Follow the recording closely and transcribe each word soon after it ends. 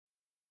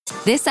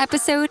This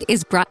episode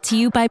is brought to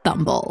you by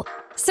Bumble.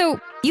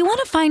 So, you want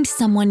to find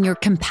someone you're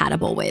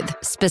compatible with,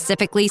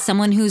 specifically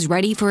someone who's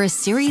ready for a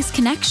serious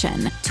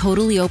connection,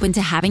 totally open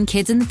to having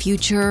kids in the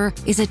future,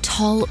 is a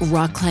tall,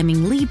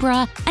 rock-climbing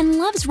Libra, and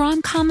loves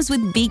rom-coms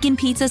with vegan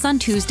pizzas on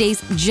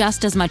Tuesdays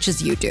just as much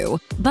as you do.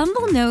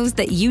 Bumble knows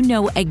that you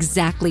know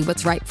exactly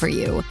what's right for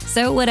you.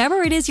 So whatever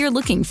it is you're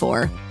looking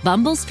for,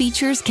 Bumble's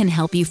features can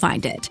help you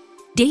find it.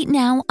 Date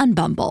now on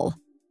Bumble.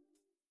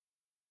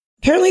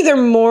 Apparently they're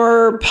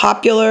more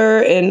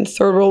popular in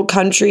third world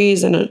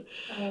countries, and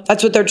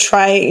that's what they're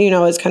trying,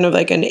 is kind of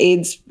like an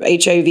AIDS,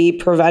 HIV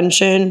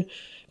prevention.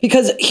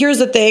 Because here's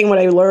the thing, what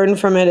I learned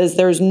from it is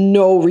there's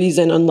no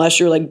reason, unless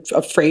you're like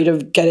afraid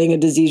of getting a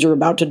disease you're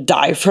about to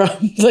die from,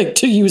 like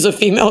to use a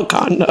female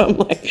condom.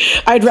 Like,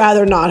 I'd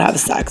rather not have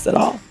sex at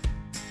all.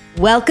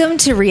 Welcome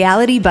to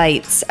Reality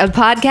Bites, a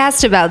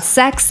podcast about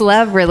sex,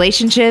 love,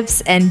 relationships,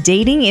 and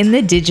dating in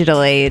the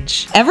digital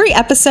age. Every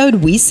episode,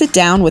 we sit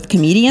down with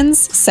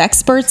comedians,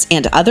 sexperts,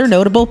 and other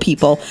notable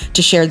people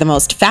to share the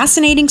most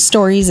fascinating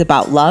stories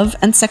about love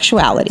and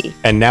sexuality.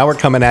 And now we're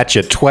coming at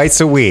you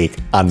twice a week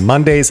on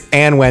Mondays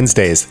and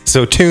Wednesdays,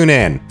 so tune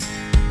in.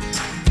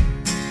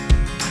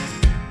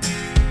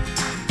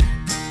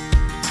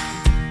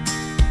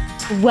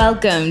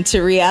 Welcome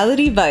to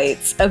Reality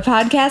Bites, a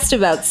podcast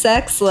about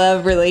sex,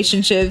 love,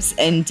 relationships,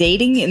 and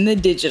dating in the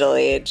digital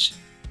age.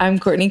 I'm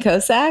Courtney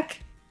Kosak.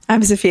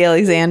 I'm Sophia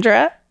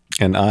Alexandra.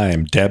 And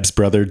I'm Deb's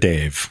brother,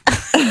 Dave.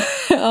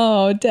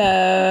 Oh,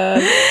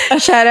 Deb.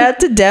 Shout out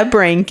to Deb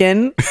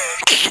Rankin.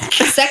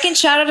 Second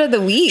shout out of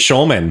the week.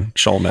 Schulman.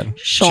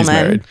 She's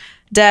married.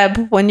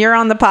 Deb, when you're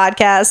on the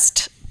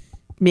podcast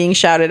being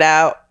shouted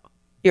out,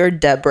 you're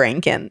Deb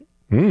Rankin.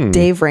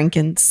 Dave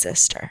Rankin's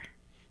sister.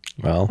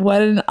 Well,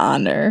 what an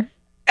honor.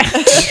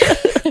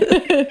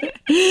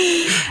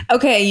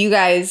 Okay, you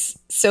guys,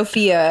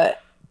 Sophia,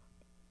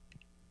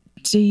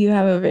 do you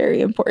have a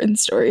very important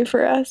story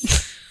for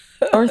us?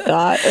 Or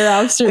thought or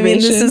observation? I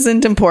mean, this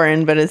isn't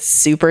important, but it's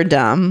super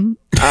dumb.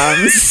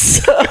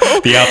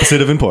 The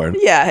opposite of important.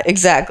 Yeah,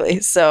 exactly.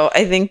 So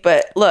I think,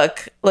 but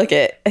look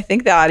it. I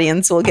think the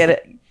audience will get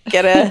a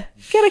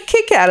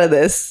kick out of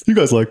this. You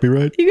guys like me,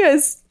 right? You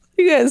guys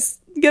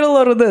get a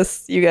load of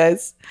this, you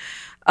guys.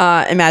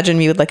 Imagine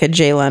me with like a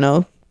Jay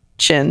Leno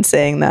chin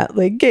saying that,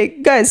 like,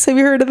 hey, guys, have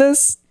you heard of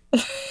this?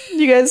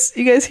 You guys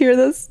hear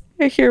this?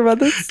 Hear about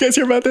this? You guys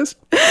hear about this?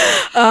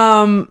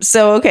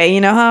 So, okay,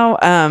 you know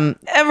how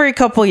every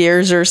couple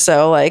years or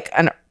so, like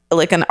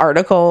an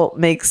article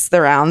makes the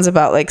rounds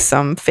about like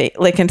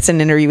like it's an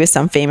interview with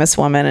some famous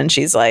woman, and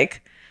she's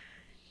like,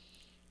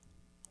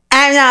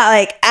 I'm not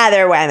like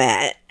other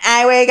women.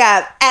 I wake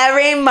up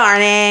every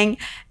morning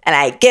and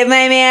I give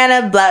my man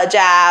a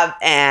blowjob,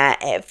 and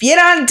if you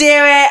don't do it,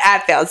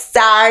 I feel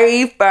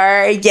sorry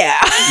for you.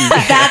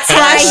 That's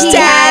why he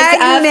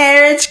has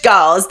marriage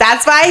goals.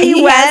 That's why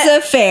he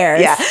has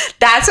affairs. Yeah,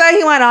 that's why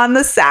he went on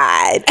the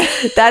side.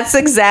 That's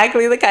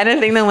exactly the kind of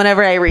thing that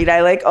whenever I read,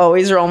 I like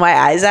always roll my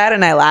eyes at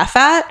and I laugh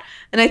at.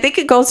 And I think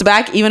it goes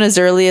back even as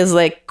early as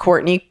like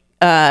Courtney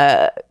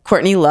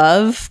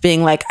Love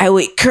being like, I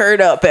wake Kurt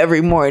up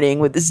every morning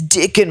with his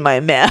dick in my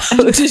mouth.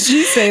 Did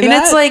you say that? And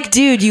it's like,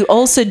 dude, you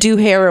also do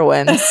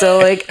heroin. So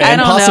like, I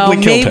And don't possibly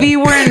know. killed Maybe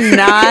him. we're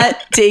not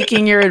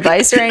taking your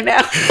advice right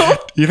now.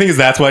 You think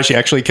that's why she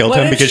actually killed What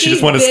him? if Because she she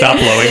just wanted to did? stop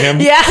blowing him?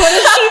 Yeah. What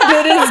if she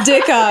bit his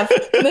dick off?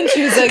 And then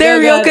she was like, They're oh,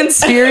 real God.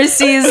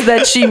 conspiracies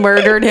that she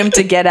murdered him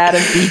to get out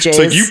of BJ's. It's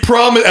like, you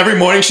promise every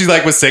morning. She's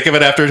like, was sick of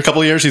it after a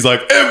couple of years. She's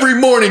like, every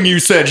morning you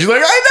said. She's like,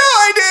 I know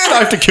I did. I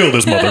have to kill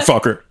this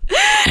motherfucker.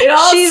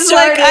 She's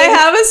like, I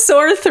have a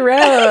sore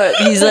throat.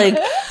 He's like,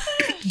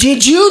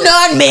 Did you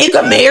not make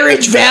a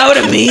marriage vow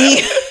to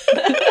me?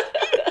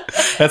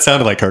 That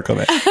sounded like Kurt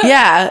Cobain.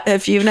 yeah,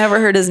 if you've never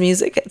heard his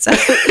music, it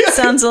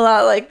sounds a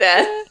lot like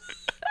that.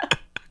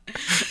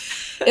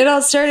 It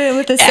all started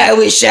with the I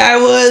wish I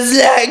was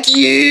like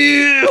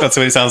you. That's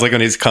what he sounds like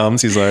when he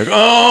comes. He's like, all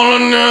I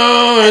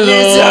know is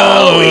It's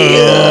all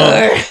we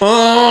are.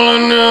 all I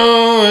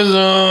know is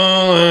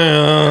all I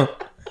are.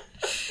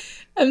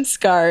 I'm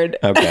scarred.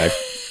 Okay.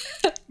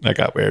 That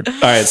got weird. All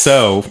right.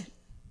 So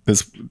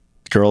this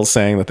girl's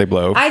saying that they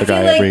blow I the feel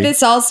guy like every...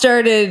 this all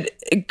started.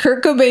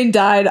 Kurt Cobain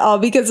died all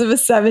because of a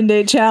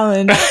 7-day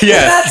challenge.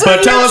 Yes,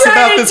 but tell us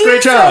about this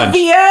great challenge.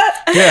 Sophia.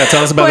 Yeah,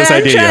 tell us about this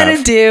idea you What I'm trying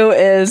have. to do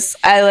is,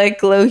 I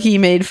like low-key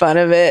made fun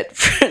of it.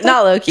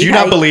 Not low-key. Do you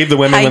not believe the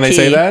women when they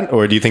say high-key. that?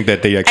 Or do you think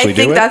that they actually I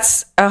think do it?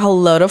 that's a whole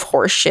load of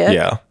horse shit.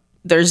 Yeah.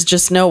 There's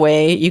just no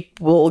way you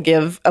will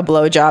give a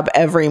blowjob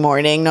every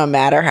morning, no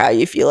matter how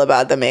you feel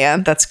about the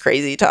man. That's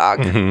crazy talk.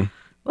 Mm-hmm.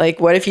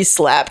 Like, what if he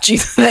slapped you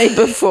the night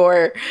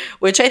before?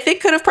 Which I think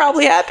could have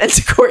probably happened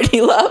to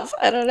Courtney Love.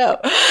 I don't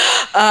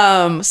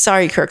know.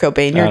 Sorry, Kurt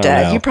Cobain, you're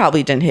dead. know. You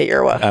probably didn't hit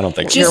your wife. I don't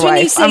think so. Your Just when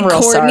you wife. say I'm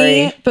real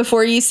Courtney sorry.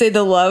 before you say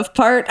the love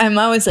part, I'm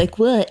always like,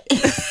 what?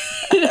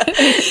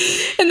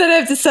 And then I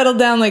have to settle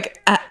down.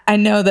 Like, I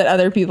know that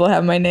other people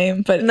have my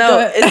name, but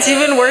No, it's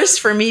even worse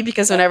for me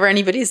because whenever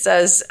anybody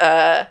says,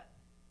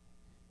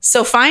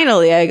 So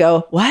finally I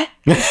go, what?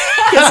 Because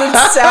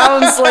it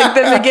sounds like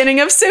the beginning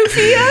of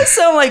Sophia.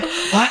 So I'm like,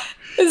 what?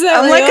 Is that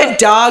I'm real? like a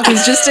dog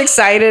who's just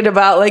excited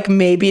about like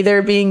maybe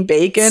there being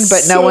bacon,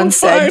 but no one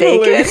said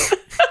bacon.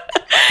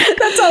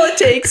 That's all it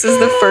takes is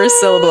the first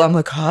syllable. I'm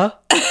like, huh?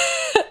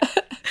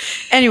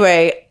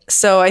 Anyway,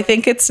 so I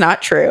think it's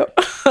not true.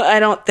 I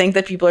don't think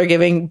that people are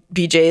giving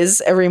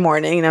BJs every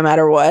morning, no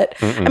matter what.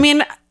 I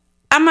mean,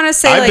 I'm going to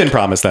say I've been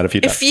promised that a few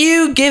times. If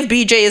you give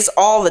BJs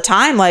all the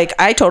time, like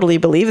I totally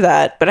believe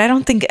that, but I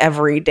don't think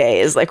every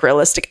day is like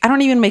realistic. I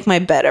don't even make my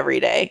bed every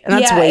day, and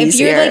that's way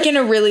easier. If you're like in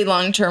a really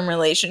long-term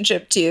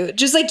relationship too,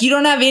 just like you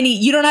don't have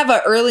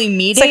an early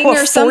meeting it's like,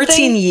 or something.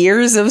 14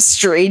 years of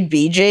straight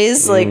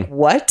BJs. Like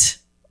what?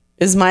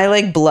 Is my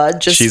like blood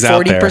just She's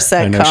out there.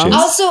 40% comes?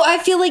 Also, I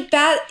feel like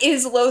that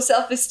is low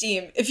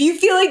self-esteem. If you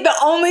feel like the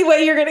only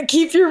way you're gonna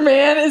keep your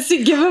man is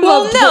to give him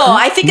Well, no,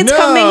 I think it's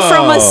coming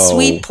from a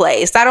sweet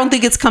place. I don't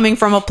think it's coming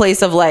from a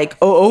place of like,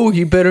 oh,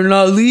 you better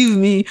not leave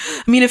me.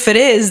 I mean, if it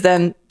is,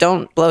 then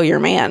don't blow your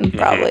man,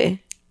 probably.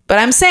 But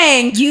I'm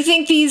saying, you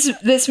think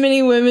this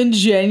many women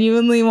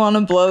genuinely want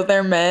to blow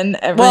their men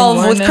every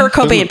morning? with Kurt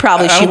Cobain,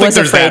 probably I she don't think was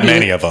there's afraid. that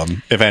many of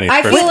them, if any.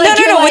 I feel No, like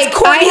you're with like,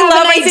 Courtney I have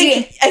Love, an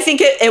idea. I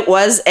think it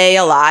was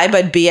a lie,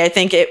 but B, I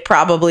think it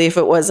probably, if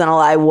it wasn't a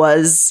lie,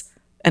 was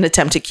an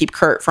attempt to keep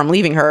Kurt from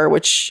leaving her,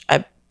 which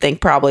I think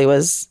probably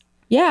was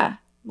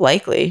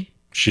likely.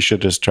 She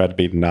should just try to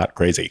be not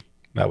crazy.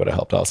 That would have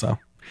helped also.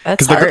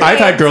 That's Because hard. I've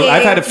had girls.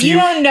 I've had a You few.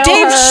 don't know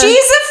Dave, her.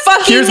 she's a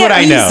fucking Here's what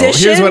I know.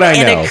 musician Here's what I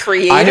and know. a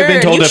creator, I have been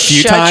and told you a few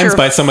shut times your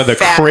by some of the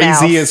fat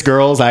craziest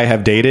girls I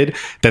have dated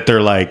that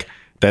they're like,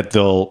 that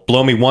they'll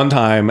blow me one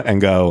time and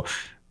go,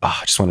 oh,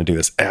 I just want to do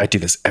this. I do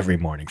this every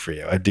morning for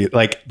you. I do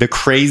like the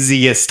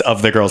craziest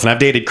of the girls. And I've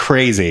dated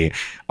crazy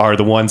are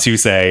the ones who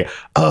say,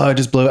 oh,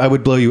 I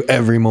would blow you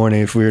every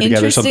morning if we were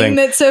together or something.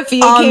 Interesting that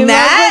Sophia On came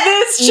that up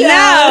with this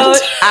challenge.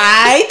 note,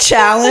 I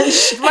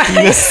challenged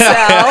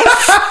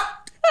myself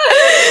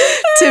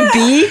to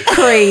be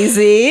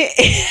crazy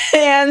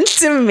and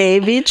to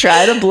maybe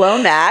try to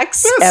blow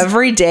Max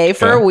every day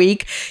for a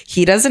week.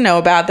 He doesn't know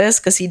about this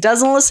because he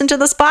doesn't listen to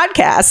this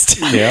podcast.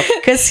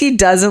 Because he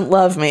doesn't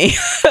love me.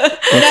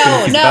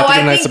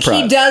 I think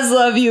he does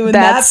love you, and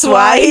That's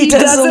why he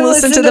doesn't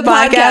listen to the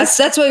podcast.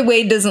 That's why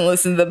Wade doesn't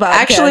listen to the podcast.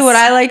 Actually, what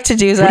I like to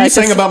do is What are you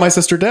saying about my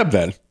sister Deb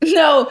then?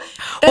 No,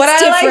 that's what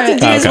I like to do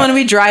different. is when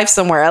we drive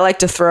somewhere, I like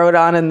to throw it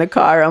on in the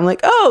car. I'm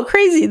like, oh,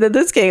 crazy that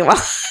this came on.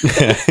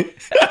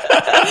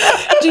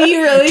 Do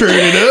you really? Turn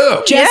it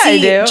up. Jesse, I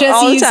do, all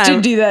Jesse the used time.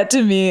 to do that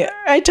to me.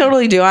 I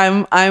totally do.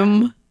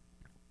 I'm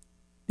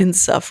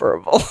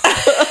insufferable.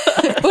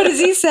 What does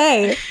he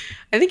say?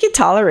 I think he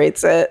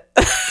tolerates it.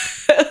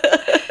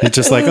 It's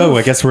just like, oh,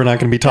 I guess we're not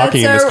going to be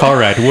talking in That's this our- car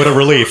ride. What a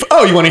relief.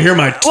 Oh, you want to hear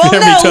my Well, hear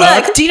me no,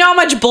 talk? look, do you know how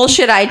much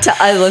bullshit I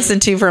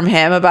listen to from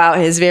him about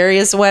his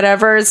various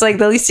whatever? It's like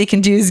the least he can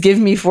do is give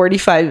me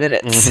 45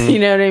 minutes. You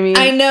know what I mean?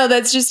 I know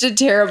that's just a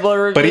terrible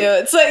review.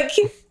 It's like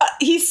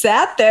he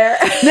sat there.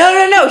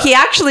 No. He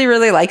actually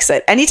really likes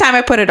it. Anytime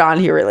I put it on,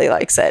 he really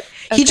likes it.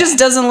 He just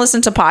doesn't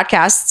listen to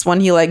podcasts when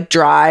he like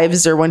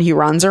drives or when he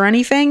runs or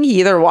anything.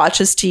 He either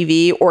watches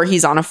TV or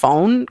he's on a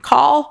phone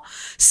call.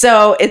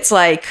 So it's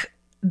like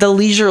the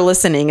leisure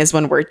listening is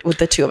when we're with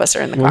the two of us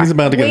are in the car. Well, he's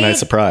about to get a nice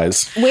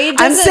surprise. Wade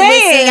I'm doesn't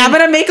saying listen. I'm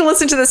gonna make him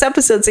listen to this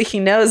episode so he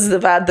knows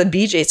about the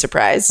BJ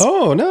surprise.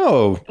 Oh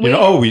no! You're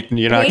not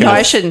No, gonna.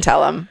 I shouldn't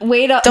tell him.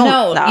 Wait, I'm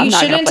no, not you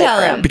gonna shouldn't play tell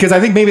for him. Because I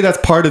think maybe that's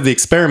part of the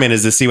experiment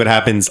is to see what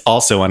happens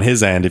also on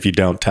his end if you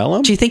don't tell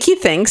him. Do you think he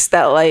thinks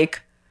that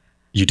like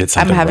You did I'm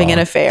something having wrong. an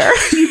affair?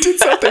 You did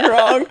something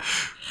wrong.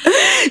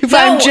 If No,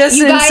 I'm just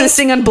you guys-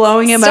 insisting on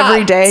blowing him Stop.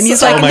 every day and he's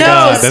Stop. like, Oh my no,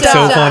 God, that's so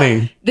stop.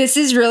 funny. This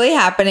is really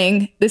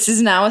happening. This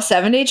is now a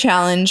 7-day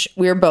challenge.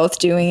 We're both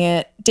doing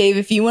it. Dave,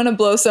 if you want to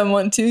blow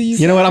someone too,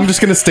 You know what? I'm just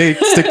gonna stick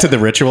to the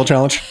ritual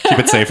challenge. Keep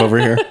it safe over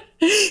here.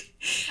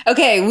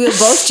 Okay, we'll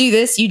both do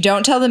this. You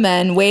don't tell the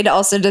men. Wade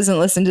also doesn't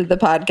listen to the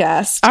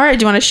podcast. all right,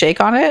 do you want to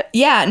shake on it?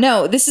 Yeah,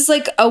 no, this is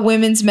like a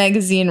women's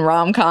magazine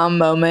rom-com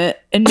moment.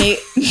 And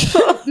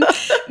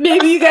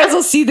maybe you guys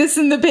will see this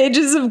in the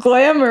pages of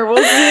Glamour.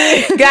 We'll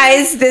see.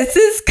 Guys, this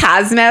is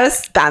Cosmo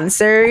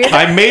sponsored.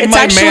 I made It's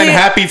my actually- man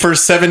happy for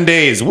 7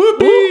 days.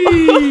 Whoopee!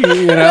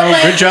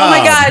 Good job. Oh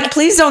my God,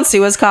 please don't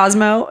sue us,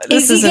 Cosmo.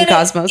 This isn't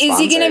Cosmo sponsored. Is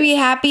he gonna be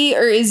happy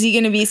or is he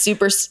gonna be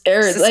super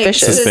or like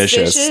Suspicious.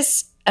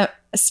 suspicious?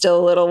 Still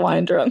a little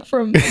wine drunk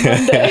from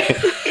Monday.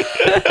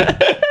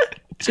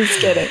 Just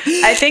kidding.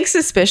 I think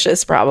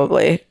suspicious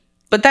probably.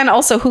 But then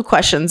also, who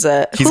questions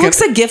it? He's Who looks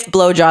a gift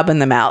blowjob in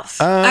the mouth?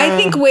 I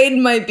think Wade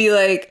might be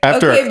like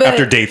After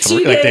but day 3,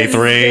 2 like day days is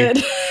 3.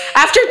 good.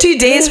 After 2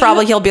 days,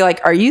 probably he'll be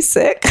like, "Are you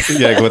sick?"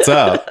 Yeah, like, what's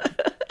up?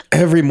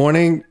 Every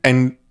morning,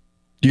 and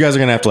you guys are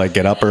gonna have to like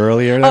get up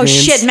earlier. that Oh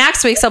means. shit!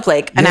 Max wakes up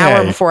like an Yeah.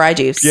 hour before I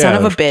do. Son Yeah,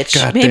 of a bitch.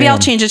 God Maybe damn. I'll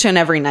change it to an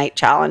every night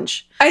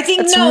challenge. I think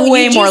That's no,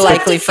 way you more just have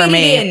likely to for fit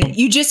me. it in.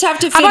 You just have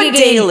to fit How about it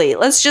daily?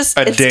 Let's just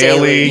A it's daily-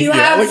 daily. in. You Yeah,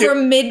 have look at-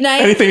 from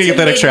midnight Anything to to get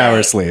that extra hour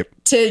of midnight sleep.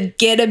 to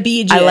get a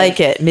BJ. I like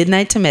it.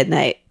 Midnight to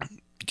midnight.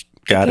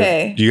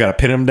 Okay. You got to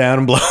pin him down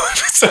and blow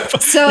him.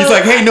 So he's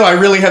like, hey, no, I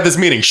really have this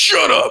meeting.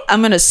 Shut up.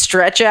 I'm going to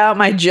stretch out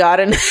my jaw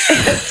tonight.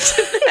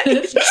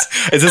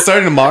 Is it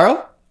starting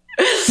tomorrow?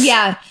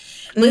 Yeah.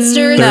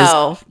 Listeners.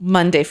 No,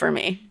 Monday for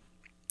me.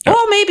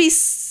 Well, maybe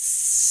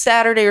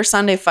Saturday or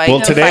Sunday fight.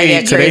 Well,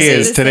 today crazy.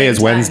 is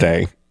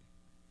Wednesday.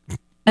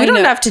 We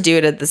don't have to do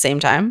it at the same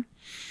time.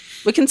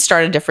 We can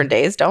start at different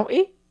days, don't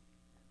we?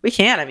 We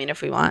can, I mean,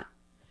 if we want.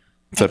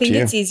 It's I up to think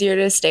you. it's easier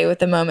to stay with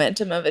the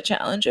momentum of a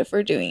challenge if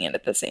we're doing it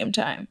at the same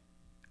time.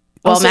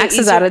 Well, Also, Max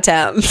is out of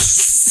town.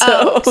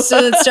 So. So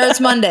it starts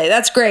Monday.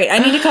 That's great. I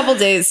need a couple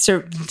days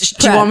to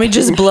Do you want me to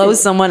just blow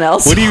someone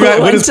else? What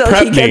does until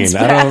prep he gets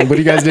mean? back? What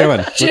are you guys doing?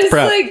 What's just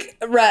prep? like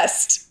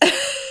rest.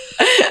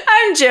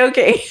 I'm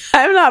joking.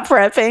 I'm not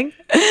prepping.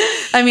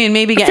 I mean,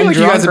 maybe I feel getting like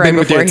you drunk guys have right been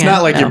with beforehand. It's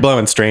not like No. you're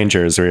blowing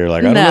strangers where you're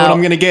like, I don't know No. what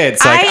I'm gonna get.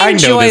 It's like I know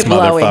enjoy this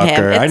blowing him.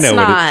 motherfucker. I It's know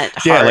not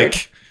what. Yeah, hard.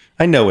 like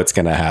I know what's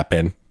gonna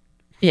happen.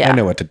 Yeah. I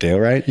know what to do.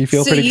 Right? You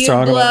feel So pretty you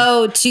strong about it.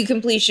 blow to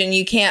completion.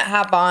 You can't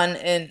hop on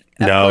and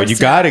of No, course you not.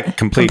 got to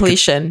complete.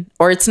 completion,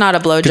 or it's not a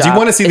blowjob. 'Cause you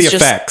wanna see the It's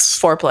just effects.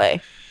 Foreplay,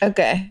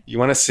 Okay. You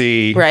want to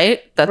see, right?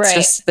 That's Right.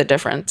 just the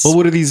difference. Well,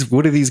 what do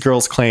these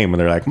girls claim when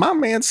they're like, "My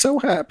man's so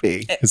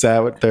happy"? Is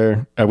that what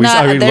they're? Are we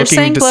No, they're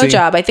saying looking to see?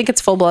 blowjob. I think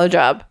it's full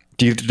blowjob.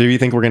 Do you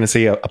think we're going to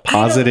see a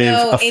positive I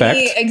don't know effect?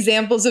 any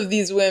examples of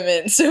these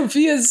women.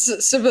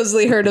 Sophia's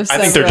supposedly heard of I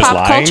several. think they're just Pop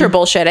lying. culture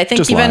bullshit. I think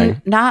Just even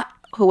lying. not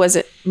who was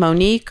it,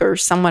 Monique or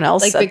someone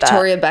else like said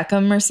Victoria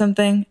Beckham or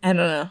something. I don't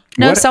know. that.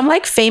 No, What- some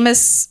like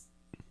famous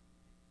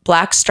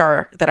black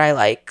star that I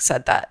like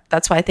said that.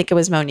 That's why I think it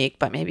was Monique,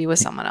 but maybe it was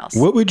someone else.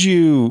 What would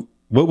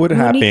Monique's in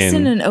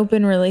happen? an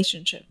open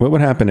relationship. What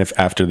would happen if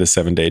after the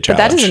 7-day But challenge?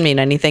 that doesn't mean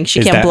anything. She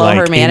Is can't that, blow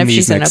her like, man in if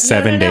she's these in a. next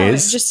 7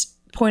 days?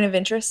 Just point of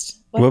interest.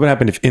 What would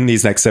happen if in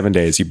these next 7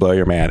 days you blow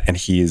your man and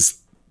he's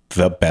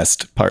the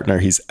best partner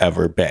he's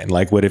ever been?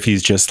 Like, what if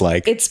he's just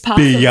like It's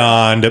possible.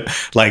 beyond,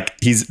 like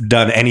he's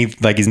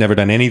never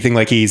done anything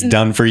like he's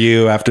done for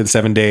you after the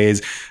 7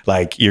 days?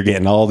 Like you're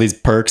getting all these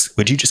perks.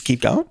 Would you just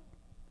keep going?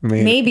 I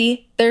mean,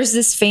 Maybe there's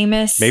this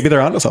famous. maybe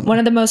they're onto something. one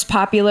of the most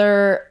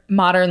popular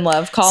modern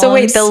love columns. So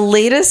wait, the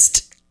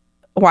latest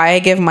Why I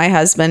Give My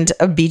Husband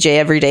a BJ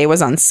Every Day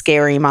was on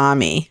Scary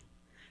Mommy.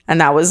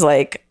 And that was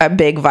like a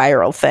big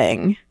viral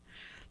thing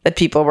that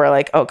people were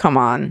like, oh, come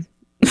on.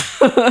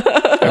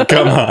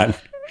 Come on.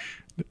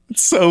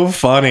 It's so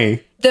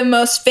funny. the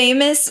most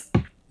famous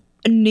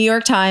New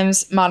York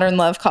Times modern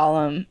love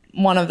column,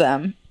 one of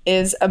them,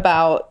 is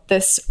about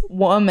this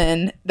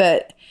woman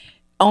that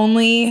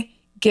only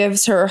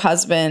gives her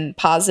husband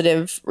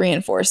positive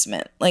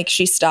reinforcement. Like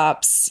she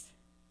stops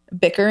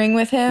bickering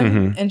with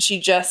him and she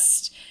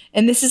just,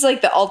 and this is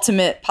like the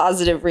ultimate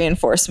positive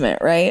reinforcement,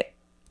 right?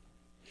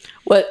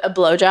 What, a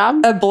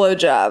blowjob? A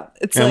blowjob.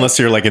 It's Unless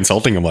you're like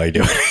insulting him while you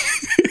do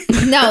it.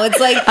 like, no, it's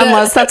like,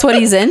 Unless that's what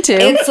he's into.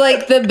 it's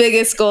like the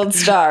biggest gold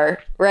star,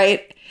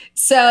 right?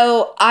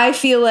 So I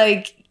feel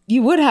like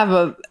you would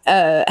have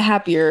a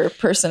happier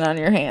person on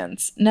your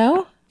hands.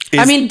 No?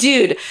 I mean,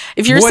 dude,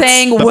 if you're What's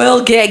saying the-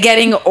 will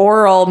getting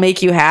oral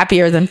make you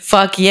happier, then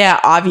fuck yeah,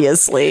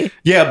 obviously.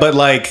 Yeah, but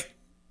like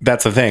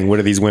that's the thing. What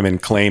are these women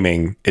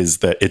claiming is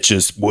that it's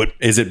just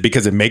is it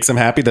because it makes them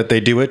happy that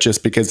they do it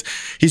just because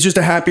he's just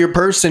a happier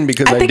person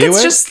because I, I think do it's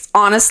it? just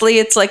honestly,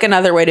 it's like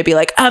another way to be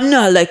like, I'm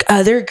not like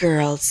other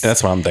girls.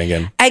 That's what I'm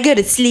thinking. I go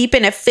to sleep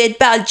in a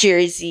football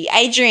jersey.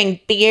 I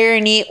drink beer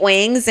and eat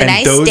wings, and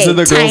I those stay are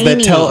the girls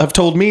tiny. that have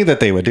told me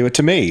that they would do it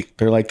to me.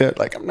 They're like that.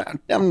 Like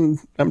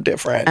I'm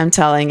different. I'm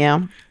telling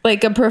you.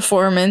 Like a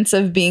performance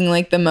of being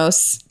like the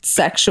most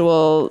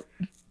sexual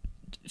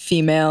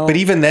female. But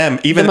even them,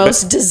 The even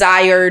most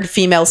desired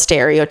female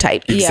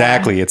stereotype.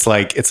 exactly. It's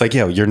like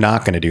yo, you're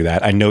not going to do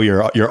that. I know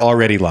you're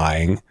already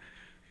lying.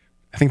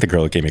 I think the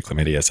girl who gave me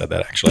chlamydia said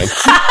that actually.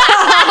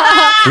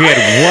 We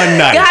had one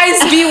night.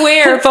 Guys,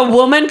 beware. If a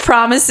woman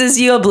promises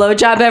you a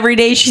blowjob every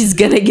day, she's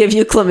going to give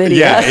you chlamydia.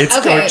 Yeah, it's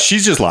Okay.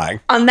 she's just lying.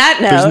 On that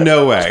note, There's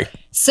no way.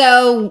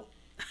 So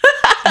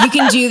you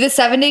can do the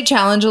 7-day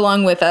challenge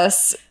along with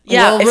us.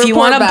 yeah, We'll if you report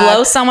want to back.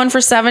 blow someone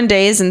for 7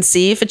 days and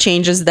see if it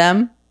changes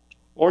them,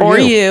 Or Or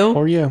you. you.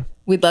 Or you.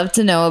 We'd love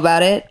to know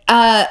about it.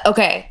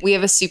 Okay, we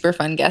have a super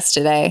fun guest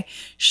today.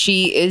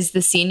 She is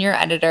the senior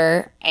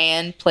editor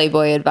and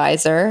Playboy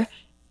advisor,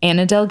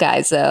 Anna Del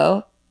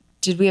Gaizo.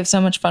 Did we have so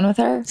much fun with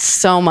her?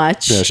 so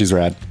much. Yeah, she's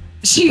rad.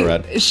 She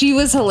Rad. she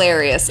was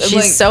hilarious. She's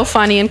Like, so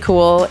funny and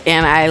cool,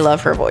 and I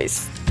love her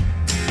voice.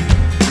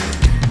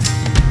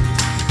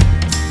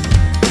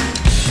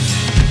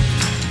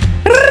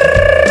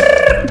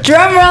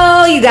 drum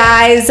roll, you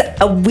guys.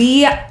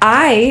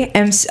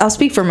 I'll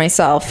speak for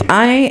myself.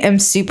 I am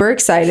super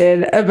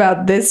excited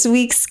about this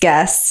week's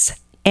guests,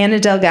 Anna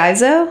Del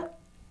Gaizo.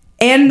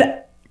 And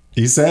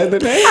You said the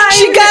name?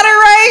 she got it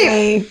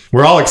right.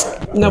 We're all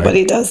excited.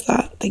 Nobody does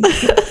that. Thank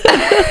you.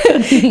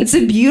 It's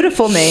a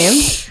beautiful name.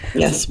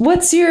 Yes.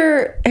 What's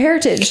your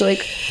heritage?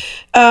 Like,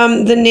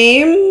 The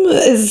name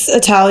is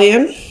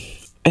Italian.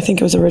 I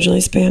think it was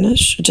originally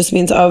Spanish. It just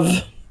means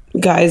of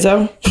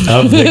Gaizo.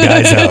 Of the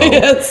Gaizo.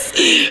 Yes.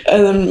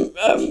 And then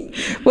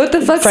What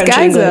the fuck's French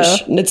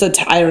Gaizo? English. It's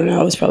I don't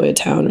know. It's probably a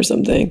town or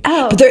something.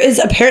 Oh. But there's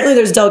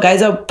Del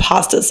Gaizo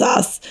pasta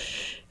sauce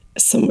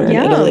somewhere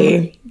Yum. in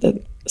Italy that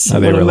Are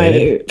they one of my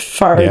related?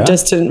 far Yeah.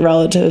 distant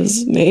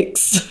relatives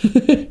makes.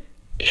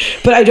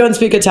 But I don't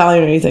speak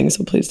Italian or anything,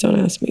 so please don't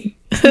ask me.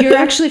 You're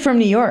actually from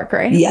New York,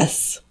 right?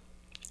 Yes.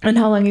 And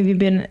how long have you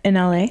been in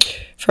LA?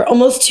 For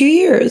almost 2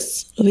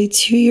 years. It'll be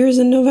 2 years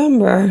in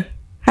November.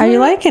 How are you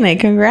liking it?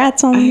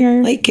 Congrats on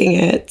your... Liking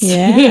it.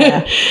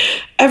 Yeah.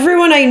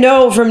 Everyone I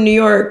know from New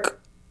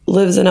York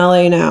lives in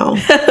LA now.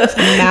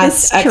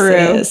 Mass It's true.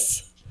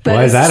 exodus.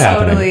 Why is that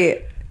happening?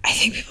 I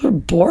think people are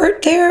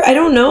bored there. I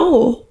don't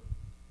know.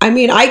 I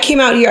mean, I came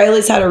out here. I at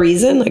least had a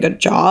reason, like a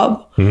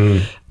job.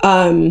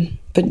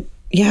 But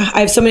yeah, I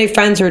have so many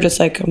friends who are just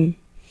like, I'm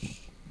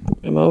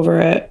over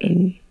it,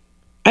 and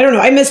I don't know.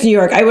 I miss New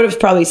York. I would have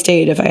probably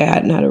stayed if I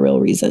hadn't had a real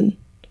reason.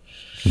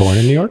 Born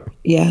in New York?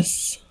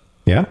 Yes,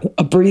 Yeah.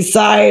 Upper East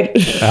Side.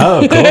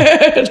 Oh,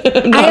 cool.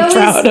 I'm not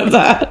proud of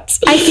that.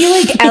 I feel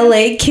like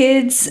LA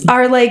kids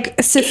are like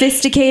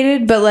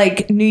sophisticated, but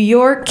like New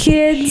York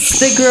kids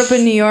that grew up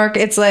in New York,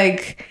 it's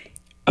like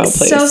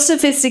Please. so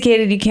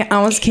sophisticated you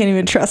almost can't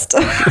even trust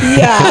them.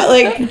 Yeah,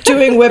 like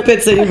doing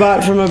whippets that you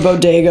bought from a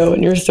bodega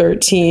when you're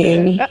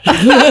 13.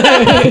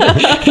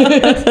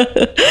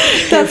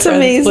 That's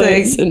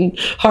amazing. In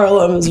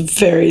Harlem is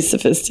very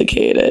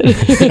sophisticated.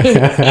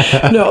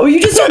 No, you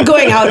just start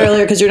going out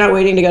earlier because you're not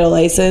waiting to get a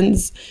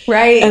license.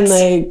 Right. And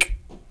like,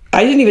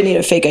 I didn't even need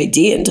a fake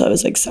ID until I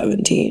was like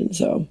 17.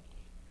 So,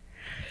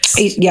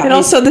 And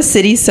also the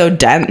city's so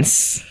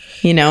dense.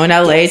 You know, in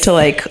LA to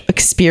like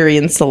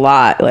experience a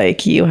lot,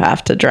 like you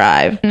have to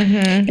drive.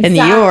 In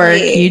New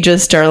York, you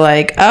just are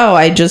like, oh,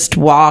 I just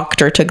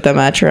walked or took the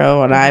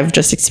metro and I've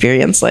just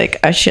experienced like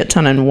a shit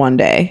ton in one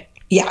day.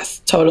 yes,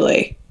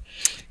 totally.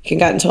 You can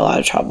get into a lot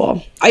of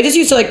trouble. I just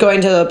used to like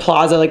going to the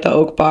plaza, like the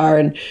Oak Bar,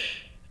 and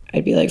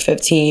I'd be like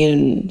 15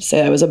 and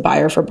say I was a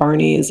buyer for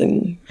Barney's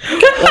and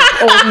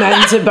like, old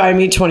men to buy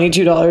me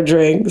 $22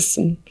 drinks.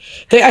 And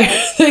they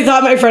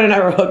thought my friend and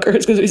I were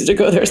hookers because we used to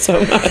go there so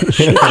much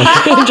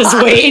and just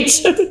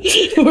wait.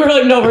 We were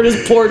like, no, we're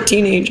just poor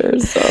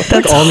teenagers. So.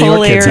 That's All New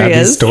York kids have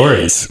these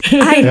hilarious. stories.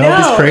 I They have all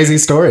know. these crazy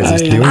stories of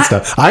doing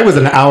stuff. I was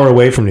an hour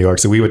away from New York,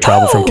 so we would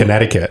travel from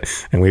Connecticut,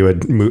 and we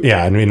would move.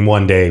 Yeah, and in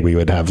one day we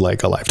would have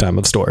like a lifetime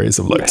of stories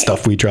of like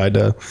stuff we tried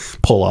to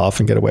pull off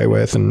and get away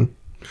with. And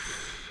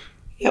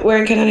Yeah, where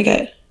in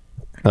Connecticut?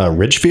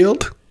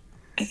 Ridgefield,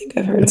 I think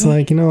I've heard it's of it.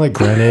 like like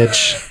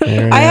Greenwich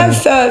area. I have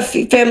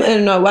family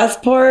in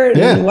Westport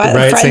and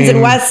right, friends in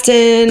same.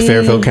 Weston.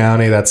 Fairfield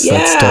County. That's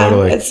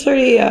totally. It's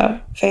pretty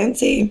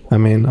fancy. I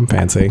mean, I'm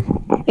fancy.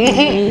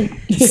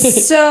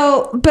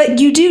 So, but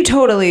you do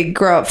totally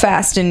grow up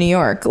fast in New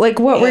York. Like,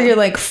 what were your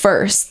like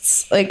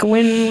firsts? Like,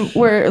 when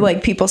were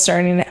like people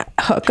starting to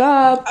hook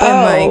up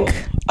and like?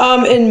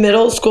 In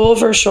middle school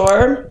for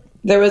sure.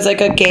 There was like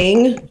a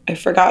gang. I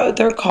forgot what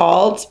they're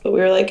called, but we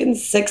were like in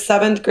 6th,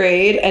 7th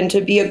grade. And to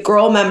be a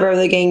girl member of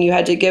the gang, you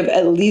had to give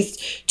at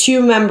least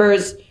two guy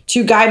members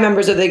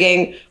of the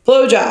gang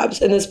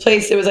blowjobs. In this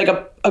place, it was like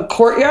a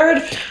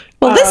courtyard.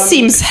 Well, this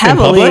seems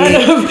heavily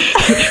public?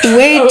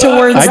 way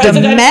towards the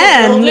residential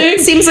men. building. It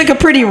seems like a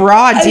pretty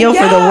raw deal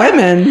for the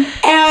women.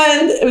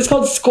 And it was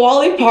called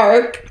Squally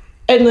Park.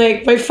 And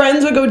like my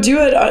friends would go do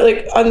it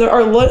like on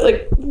our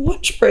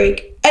lunch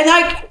break. And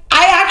like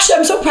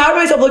I'm so proud of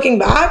myself looking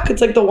back. It's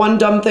like the one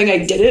dumb thing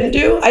I didn't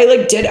do.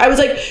 I was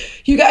like,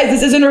 you guys,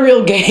 this isn't a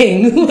real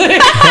gang.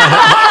 Like,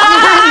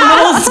 we're in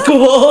middle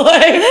school.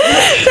 Like,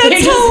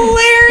 That's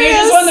hilarious. They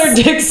just want their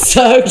dicks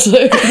sucked.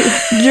 Like,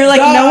 You're like,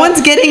 no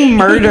one's getting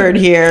murdered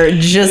here.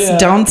 Just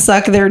don't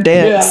suck their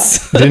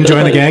dicks. Didn't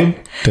join the gang.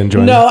 Didn't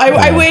join. no,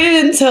 I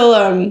waited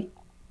until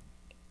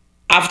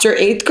after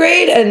 8th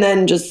grade and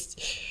then just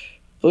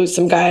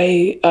some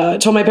guy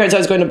told my parents I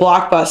was going to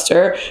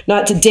Blockbuster,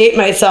 not to date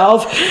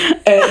myself.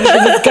 And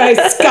this guy,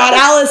 Scott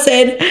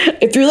Allison,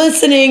 if you're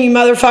listening, you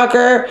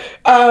motherfucker.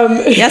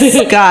 Yes,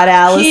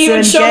 Scott He would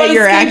Allison, show get up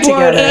your on a act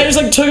skateboard, together. and I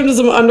just like took him to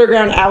some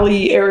underground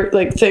alley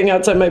thing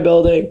outside my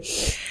building.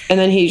 And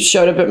then he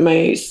showed up at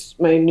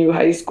my new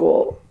high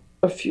school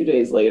a few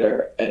days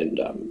later and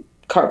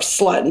carved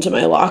slut into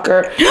my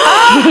locker.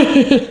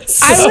 I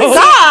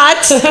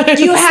thought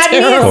you had me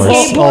at terrible.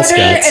 All skateboarder, scats.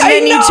 and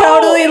then I you know.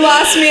 totally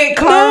lost me at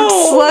carved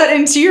slut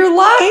into your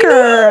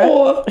locker.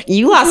 Oh,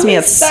 You lost me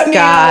at Set me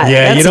Scott. up.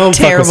 Yeah, That's you don't a fuck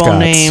with terrible Scots,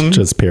 name.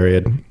 just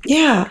period.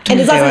 yeah. And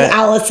his last name is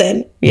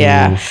Allison.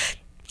 Yeah.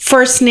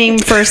 First name.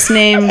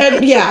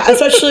 And yeah,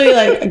 especially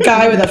like a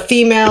guy with a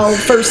female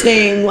first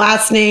name,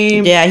 last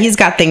name. Yeah, he's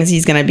got things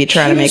he's going to be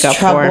trying to make up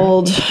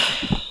troubled.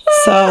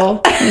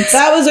 So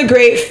that was a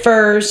great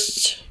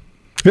first.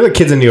 I feel like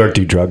kids in New York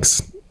do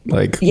drugs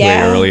like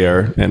Yeah. way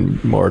earlier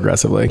and more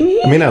aggressively.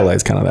 I mean,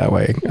 LA's kind of that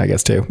way, I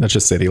guess, too. That's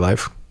just city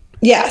life.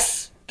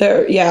 Yes.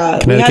 There, yeah.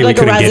 Connecticut, we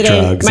couldn't get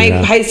drugs, My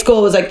yeah. high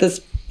school was like this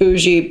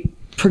bougie,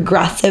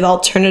 progressive,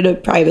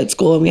 alternative private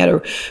school. And we had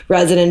a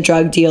resident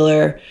drug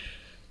dealer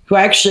who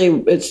actually,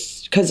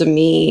 it's because of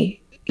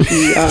me.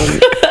 He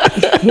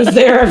was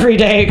there every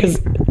day because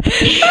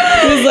he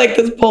was like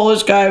this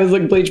Polish guy with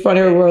like bleach blonde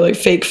hair who wore like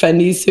fake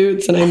Fendi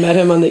suits, and I met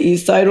him on the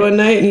East Side one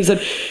night, and he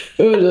said,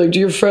 "Oh, like, do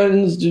your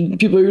friends, do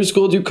people at your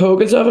school do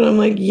coke and stuff?" And I'm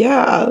like,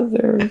 "Yeah,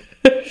 they're."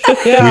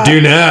 Yeah. We do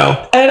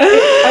now. And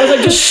I was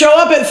like, just show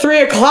up at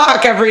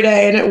 3:00 every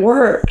day, and it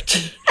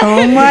worked.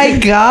 Oh my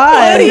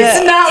god! But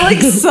he's not like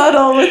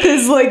subtle with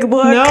his like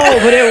look.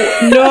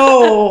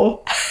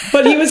 No,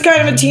 but he was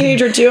kind of a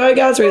teenager too, I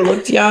guess, where he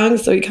looked young,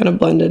 so he kind of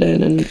blended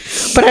in. And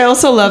But I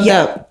also love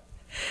that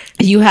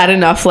you had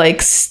enough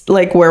like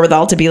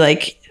wherewithal to be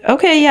like,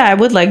 okay, yeah, I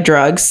would like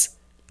drugs.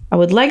 I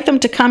would like them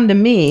to come to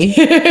me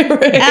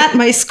at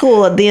my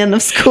school at the end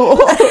of school.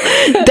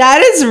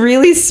 That is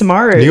really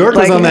smart. New York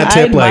was Like, on that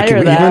I tip, like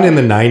admire that. even in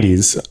the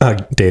 90s,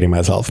 dating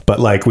myself, but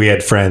like we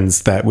had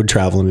friends that would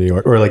travel to New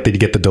York, or like they'd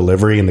get the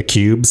delivery in the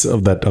cubes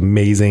of that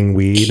amazing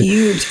weed.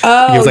 cubes. It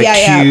Oh, was like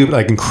yeah. cube,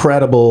 like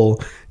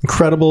incredible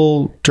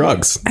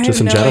drugs just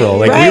in no general.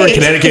 Like we were in Right.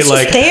 Connecticut, It's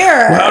just like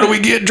there. how do we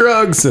get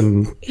drugs?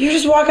 And You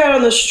just walk out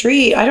on the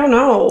street. I don't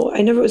know.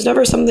 It was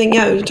never something,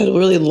 to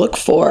really look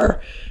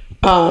for.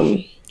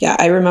 Yeah,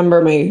 I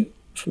remember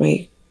for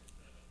my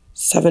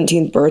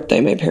 17th birthday,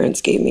 my parents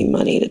gave me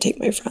money to take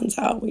my friends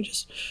out. We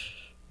just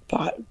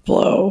bought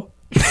blow.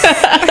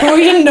 But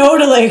we didn't know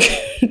to like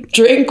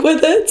drink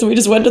with it, so we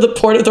just went to the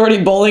Port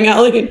Authority bowling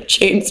alley and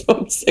chain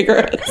smoked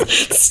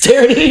cigarettes,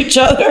 stared at each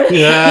other.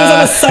 Yeah. It was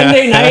on a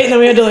Sunday night, and then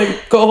we had to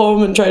like go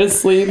home and try to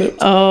sleep. It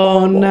was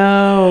Oh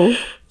no.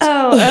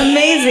 Oh,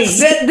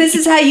 amazing. This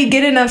is how you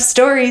get enough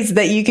stories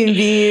that you can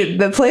be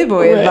the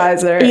Playboy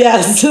advisor.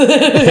 Yes.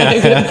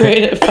 I've been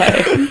great at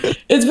fight.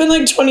 It's been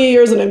like 20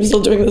 years and I'm still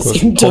doing the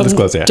same full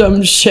disclosure, yeah.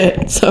 dumb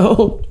shit.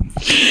 So,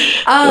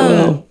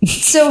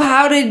 So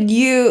how did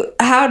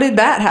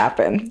that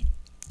happen?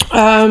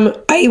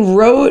 I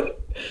wrote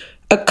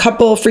a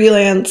couple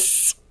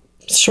freelance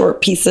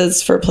short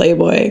pieces for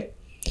Playboy.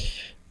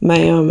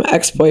 My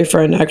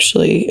ex-boyfriend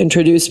actually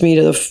introduced me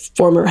to the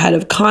former head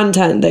of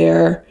content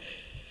there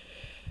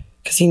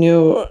because he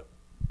knew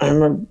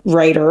I'm a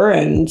writer,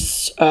 and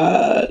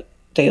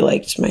they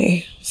liked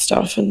my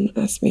stuff and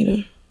asked me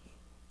to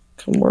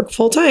come work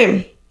full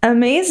time.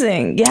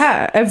 Amazing.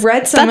 Yeah, I've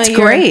read some That's of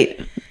your... great.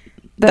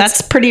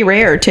 That's pretty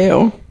rare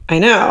too. I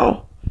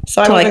know.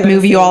 So To I like wasn't move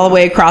gonna you say all the no.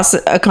 way across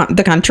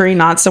the country,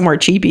 not somewhere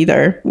cheap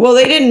either, Well,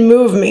 they didn't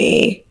move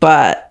me.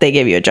 but they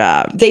gave you a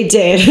job. They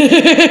did.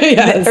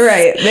 Yes.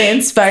 Right, they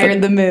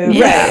inspired the move.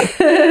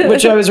 Right.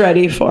 Which I was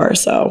ready for.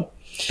 So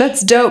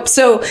That's dope.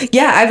 So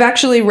yeah, I've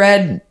actually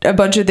read a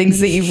bunch of things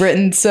that you've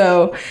written.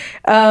 So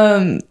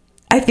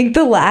I think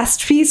the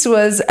last piece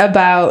was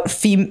about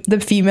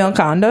the female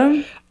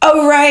condom.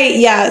 oh right,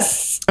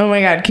 yes. Oh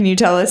my God, can you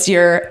tell us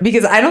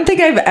because I don't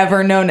think I've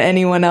ever known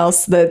anyone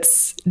else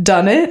that's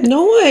done it.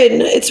 No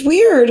one. It's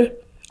weird.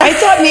 I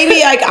thought maybe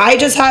like I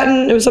just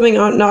hadn't. It was something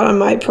not on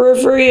my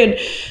periphery, and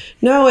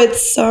no,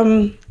 it's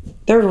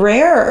they're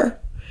rare.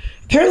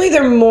 Apparently,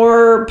 they're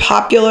more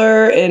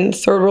popular in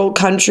third world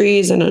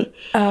countries, and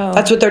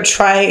that's what they're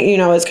trying.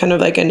 As kind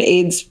of like an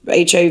AIDS,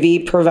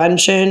 HIV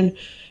prevention.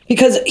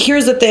 Because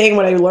here's the thing,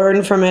 what I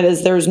learned from it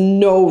is there's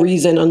no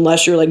reason,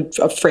 unless you're like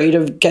afraid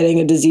of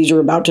getting a disease you're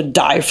about to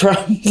die from,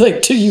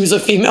 like to use a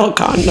female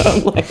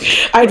condom. Like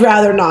I'd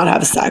rather not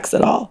have sex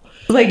at all.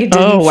 Like it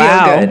didn't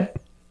feel good.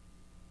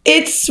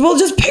 It's, well,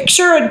 just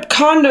picture a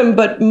condom,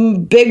 but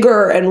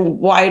bigger and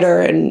wider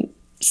and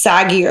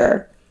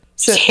saggier.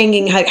 Just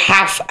hanging like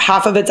half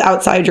of it's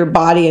outside your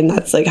body, and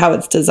that's like how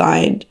it's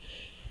designed.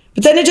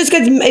 But then it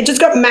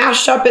just got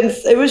mashed up, and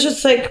it was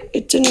just like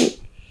it didn't.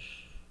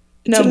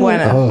 No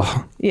bueno.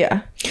 oh,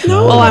 Yeah.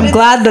 No, Well, but I'm it's-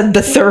 glad that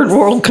the third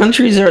world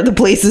countries are the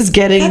places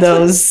getting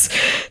those.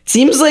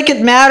 Seems like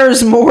it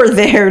matters more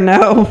there.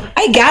 No.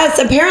 I guess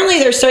apparently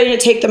they're starting to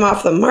take them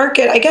off the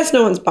market. I guess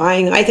no one's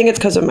buying them. I think it's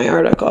because of my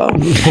article.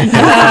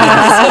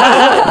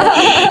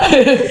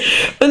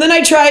 But then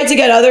I tried to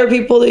get other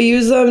people to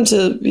use them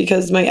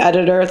because my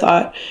editor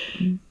thought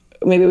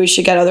maybe we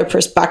should get other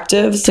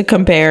perspectives. To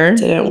compare.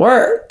 Didn't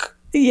work.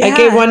 Yeah. I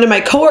gave one to my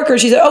coworker.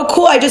 She said, "Oh,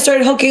 cool! I just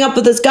started hooking up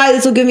with this guy.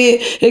 This will give me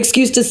an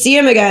excuse to see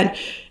him again."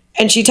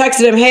 And she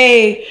texted him,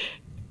 "Hey,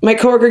 my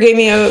coworker gave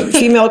me a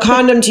female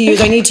condom to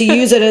use. I need to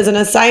use it as an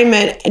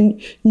assignment."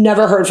 And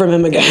never heard from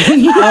him again.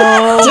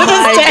 Oh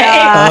my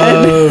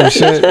god. oh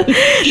shit.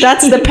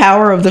 That's the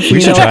power of the We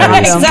female should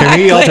try this. condom. Can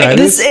we all try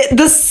this?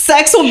 The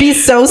sex will be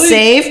so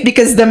safe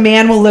because the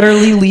man will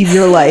literally leave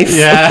your life.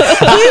 Yeah.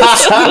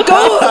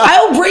 Go.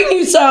 I'll bring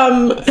you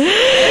some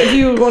if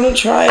you want to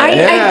try it.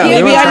 Yeah,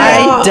 get we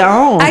why want I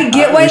don't. I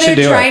get why we should they're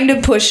do it. trying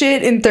to push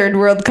it in third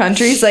world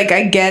countries. Like,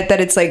 I get that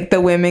it's like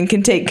the women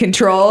can take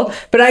control,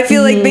 but I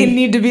feel like they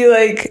need to be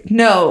like,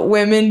 no,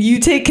 women, you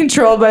take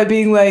control by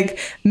being like,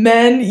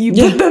 men, you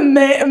put the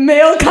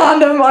male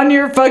condom on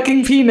your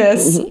fucking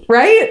penis,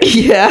 right?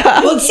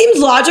 Yeah. Well, it seems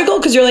logical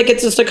because you're like,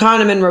 it's just a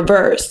condom in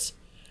reverse.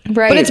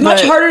 Right. But it's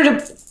much harder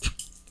to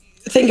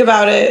think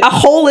about it. A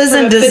hole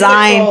isn't a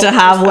designed to physical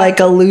have like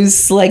a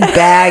loose like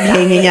bag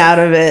hanging out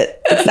of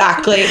it.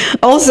 Exactly.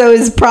 Also,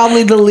 is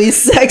probably the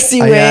least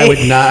sexy way. I would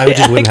not. I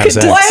just wouldn't have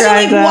sex. Why did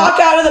I Describe that. walk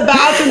out of the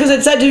bathroom because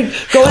it said to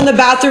go in the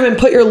bathroom and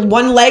put your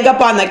one leg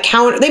up on the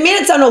counter? They made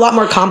it sound a lot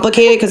more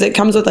complicated because it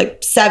comes with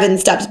like 7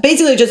 steps.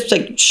 Basically, just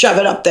like shove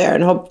it up there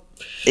and hope.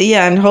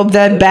 Yeah, and hope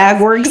that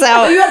bag works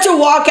out. You have to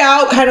walk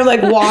out, kind of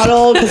like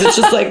waddle because it's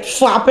just like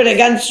flopping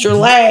against your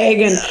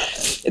leg, and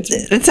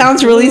It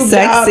sounds really lubed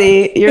up.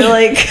 sexy. You're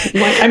like,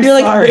 I'm you're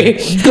sorry.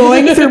 like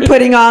going through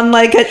putting on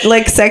like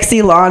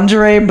sexy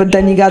lingerie, but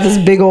then you got this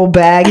big old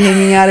bag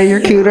hanging out of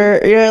your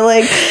cooter. You're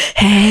like,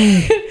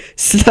 hey,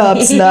 slap,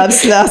 slap,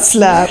 slap,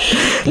 slap.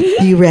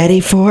 You ready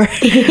for the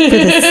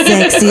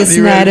sexiest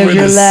You night ready of for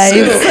your the life?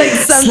 It's like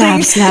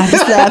something. Slap,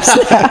 slap,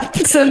 slap, slap.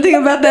 Something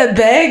about that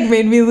bag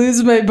made me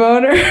lose my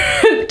boner.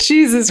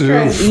 Jesus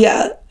Christ.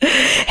 Yeah.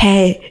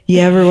 Hey, you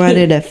ever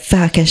wanted to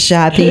fuck a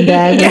shopping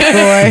bag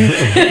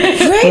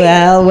before?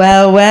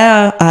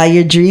 Well, all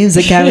your dreams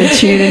are coming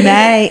true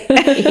tonight.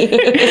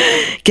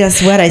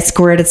 Guess what? I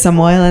squirted some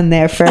oil in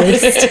there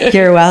first.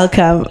 You're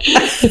welcome.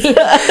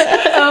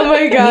 Oh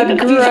my God,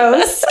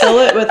 gross. Fill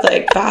it with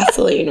like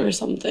Vaseline or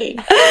something.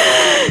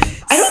 I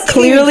don't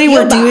Clearly, even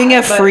feel we're doing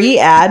bad, a but- free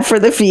ad for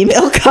the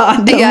female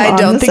condom. Yeah, I on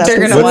don't this think they're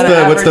gonna episode. wanna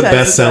What's the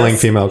advertise best-selling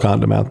this. female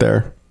condom out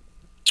there?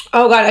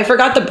 Oh God, I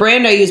forgot the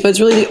brand I use, but it's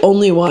really the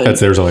only one.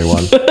 There's only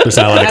one. There's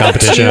not a lot of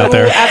competition out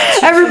there.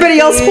 Everybody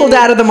else pulled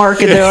out of the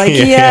market. They're like,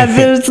 yeah,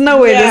 there's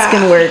no way this Yeah.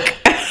 can work.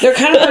 They're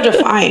kind of hard to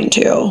find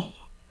too.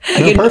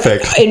 Oh,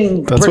 perfect.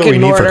 In That's brick what we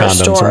and need for mortar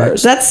condoms,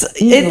 right?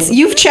 stores.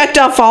 You've checked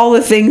off all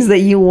the things that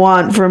you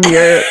want from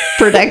your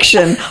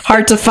protection.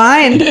 Hard to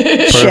find.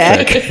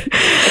 Check.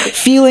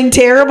 Feeling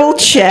terrible?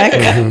 Check.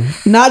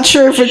 Not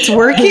sure if it's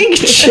working?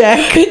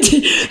 Check. That's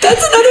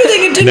another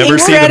thing. It didn't Never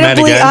see the men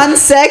Incredibly again.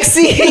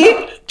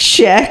 unsexy?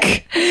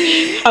 Check.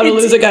 how to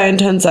lose a guy in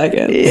 10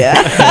 seconds. Yeah.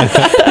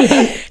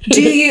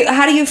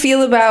 How do you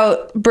feel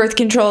about birth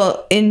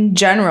control in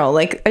general?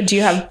 Like, do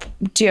you have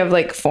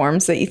like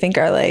forms that you think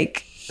are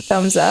like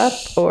thumbs up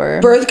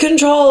or Birth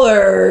control,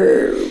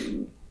 or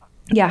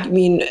yeah, I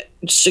mean,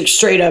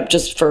 straight up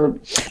just for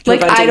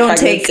like I preventing don't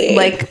pregnancy. take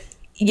like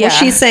yeah. Well,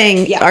 she's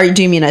saying, Yeah.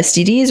 do you mean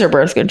STDs or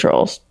birth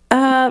controls?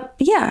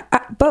 yeah,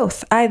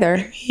 both either.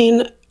 I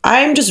mean,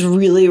 I'm just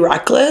really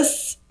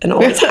reckless and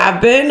always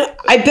have been.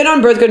 I've been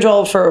on birth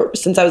control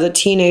since I was a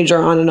teenager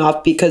on and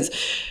off because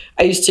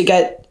I used to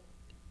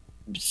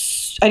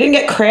I didn't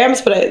get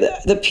cramps, but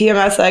the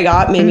PMS that I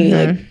got made me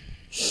like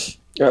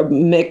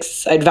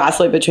I'd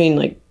vacillate between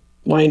like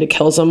wanting to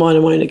kill someone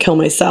and wanting to kill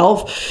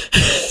myself.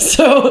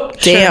 So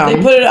Damn.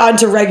 they put it on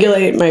to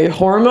regulate my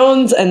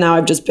hormones, and now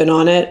I've just been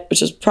on it,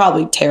 which is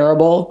probably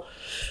terrible.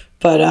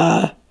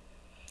 But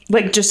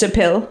Like just a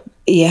pill.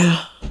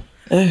 yeah,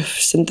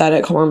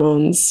 synthetic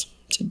hormones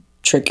to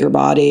trick your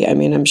body. I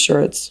mean, I'm sure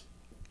it's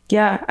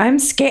Yeah, I'm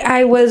scared.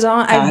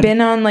 I've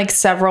been on like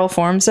several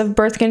forms of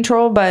birth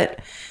control, but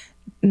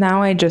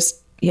now I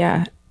just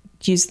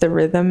use the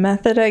rhythm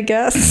method, I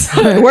guess.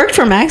 It worked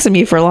for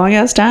Maxime for a long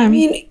ass time. I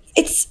mean,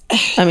 it's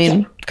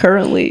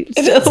Currently.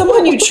 if it's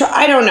someone you try.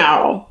 I don't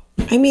know.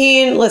 I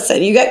mean,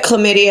 listen, you get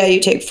chlamydia, you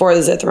take 4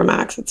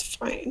 Zithromax, it's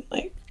fine.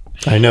 Like,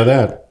 I know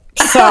that.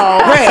 so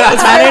right.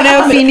 It's I don't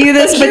know if you knew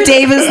this, but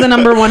Dave is the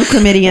 #1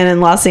 chlamydian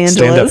in Los Angeles.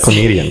 Stand-up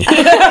comedian.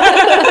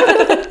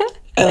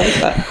 I like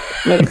that.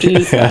 Might have to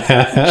use that.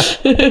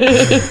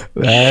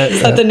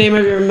 Is that the name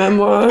of your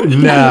memoir?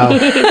 No,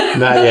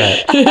 not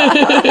yet.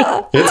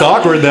 It's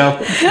awkward though.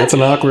 It's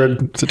an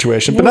awkward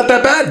situation, but not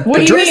that bad.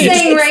 What you were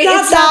saying, right?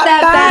 It's not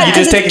that bad. You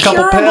just take a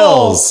couple curable.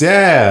 pills.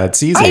 Yeah,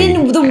 it's easy.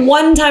 The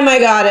one time I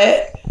got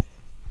it,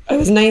 I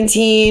was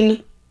 19. I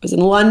was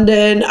in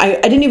London. I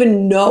didn't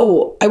even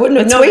know. I wouldn't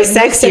have It's known. way There's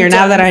no sexier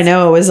now that I symptoms.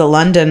 know it was a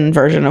London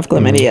version of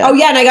chlamydia. Oh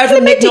yeah, and I got it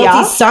from Nick Chlamydia?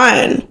 Nolte's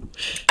son.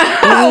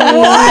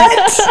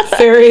 What?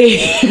 Very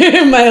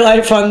my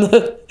life on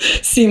the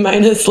C-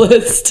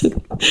 list.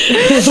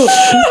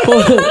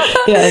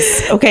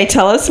 Yes. Okay,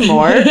 tell us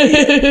more.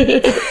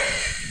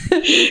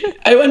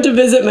 I went to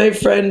visit my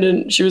friend,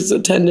 and she was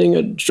attending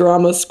a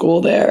drama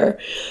school there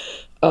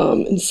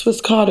in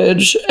Swiss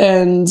Cottage,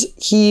 and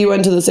he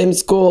went to the same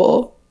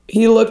school.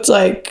 He looked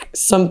like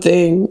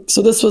something.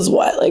 So this was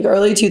like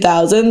early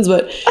 2000s,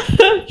 but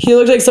he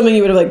looked like something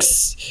you would have like.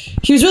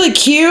 He was really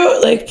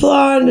cute, like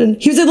blonde,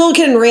 and he was a little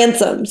kid in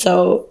Ransom,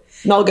 so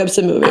Mel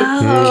Gibson movie.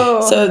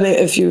 Oh. So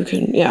if you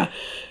can, yeah.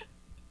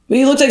 But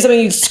he looked like something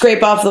you'd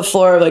scrape off the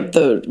floor of like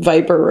the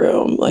Viper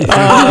room. Like, No.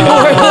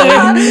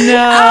 I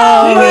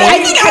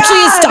think actually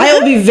his style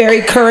would be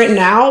very current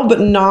now, but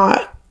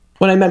not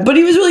when I met. But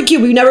he was really cute.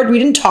 We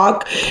didn't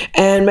talk.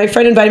 And my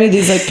friend invited me to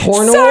these like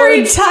porn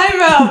awards. Time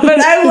out, but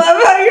I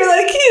love how you're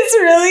like, he's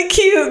really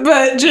cute,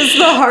 but just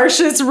the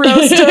harshest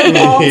roast of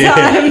all time.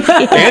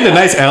 Yeah. And a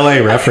nice LA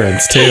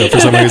reference too for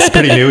someone who's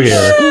pretty new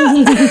here.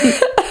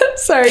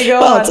 Sorry, go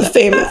Well, on. it's a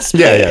famous.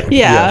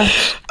 Yeah.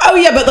 Oh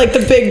yeah, but like the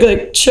big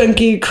like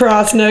chunky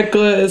cross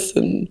necklace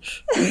and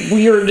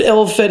weird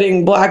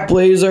ill-fitting black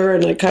blazer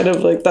and like kind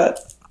of like that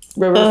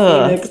River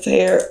Phoenix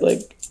hair.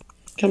 Like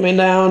coming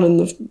down and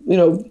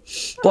the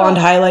blonde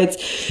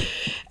highlights.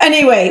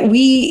 Anyway,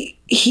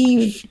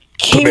 he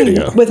came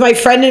Chlamydia. with my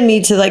friend and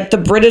me to like the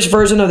British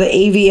version of the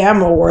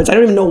AVM Awards. I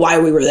don't even know why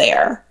we were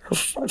there.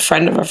 A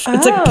friend of a friend.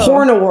 It's like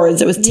porn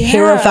awards. It was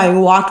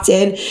terrifying. Walked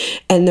in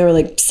and there were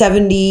like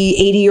 70,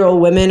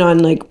 80-year-old women on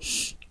like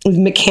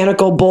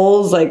mechanical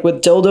bulls, like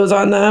with dildos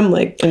on them,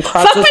 like and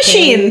Fuck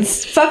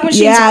machines. Fuck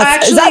machines. Yeah,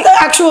 Actually, is that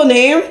the actual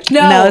name?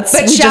 No, it's-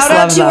 but we shout just out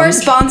love to our them.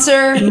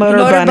 sponsor, Motor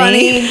Motor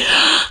Bunny. Bunny.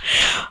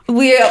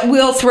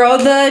 We'll throw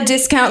the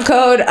discount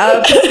code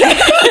up at the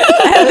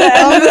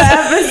end of the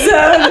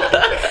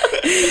episode.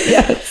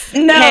 Yes.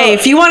 No, Hey,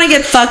 if you want to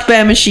get fucked by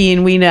a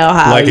machine, we know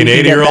how. Like you an can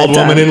get 80-year-old that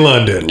done. woman in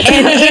London. and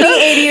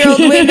any 80-year-old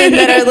women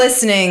that are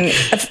listening,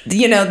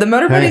 the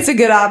Motor Bunny's a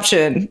good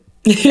option.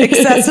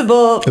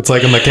 Accessible. It's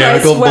like a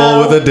mechanical price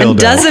well, bull with a dildo. And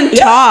doesn't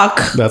talk.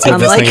 That's what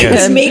this unlike thing is.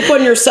 Just make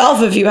one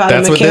yourself if you had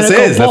That's a what this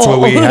mechanical is. That's what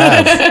bull. we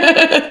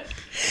have.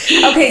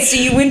 Okay, so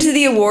you went to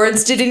the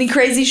awards. Did any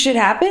crazy shit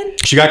happen?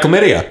 She got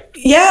chlamydia.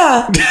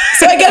 Yeah.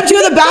 So I get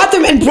to the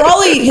bathroom and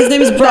Brawley, his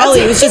name is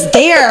Brawley, was just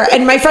there.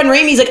 And my friend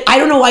Ramey's like, I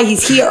don't know why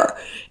he's here.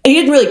 And he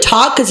didn't really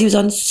talk because he was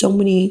on so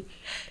many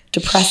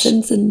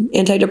depressants and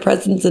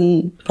antidepressants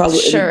and probably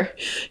Sure.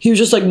 he was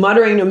just like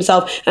muttering to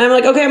himself. And I'm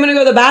like, okay, I'm gonna go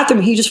to the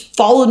bathroom. He just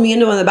followed me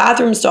into one of the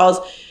bathroom stalls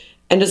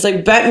and just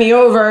like bent me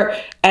over.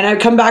 And I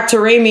come back to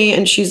Ramey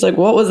and she's like,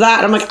 what was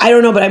that? And I'm like, I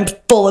don't know, but I'm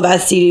full of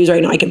STDs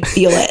right now. I can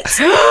feel it.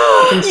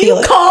 I can feel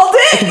it. Called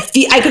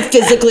it? I could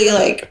physically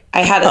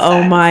I had a Oh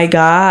sex. my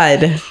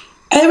God.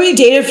 And we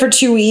dated for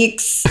 2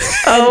 weeks.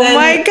 Oh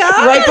my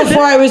God. Right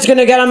before I was going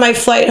to get on my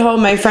flight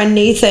home, my friend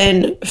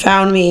Nathan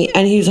found me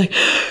and he was like,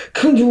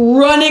 comes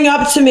running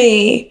up to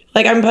me.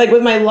 Like I'm like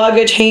with my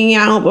luggage hanging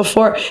out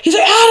before. He's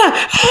like, Anna,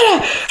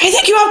 I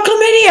think you have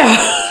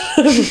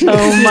chlamydia.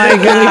 Oh my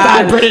Really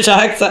bad God. British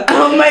accent.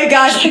 Oh my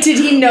gosh. Did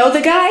he know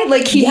the guy?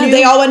 Like he Yeah, knew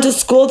they all went to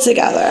school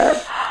together.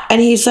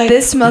 And he's like,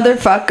 this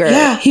motherfucker.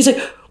 yeah, he's like,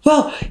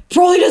 well,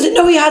 Broly doesn't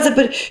know he has it,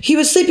 but he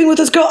was sleeping with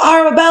this girl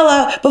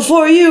Arabella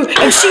before you,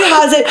 and she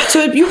has it,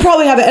 so you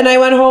probably have it. And I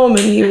went home,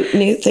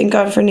 and thank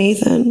God for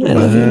Nathan. I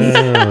love you,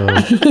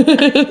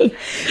 Nathan.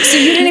 So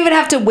you didn't even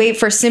have to wait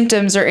for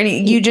symptoms or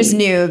any. You just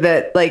knew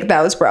that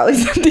that was probably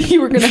something you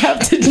were gonna have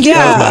to do.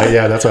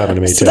 Yeah. That's what happened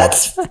to me too. So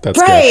that's good.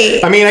 right.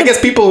 I mean, I guess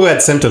people who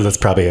had symptoms,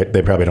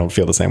 they probably don't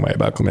feel the same way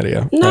about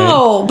chlamydia. right?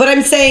 No, but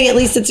I'm saying at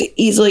least it's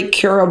easily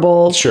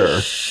curable. Sure.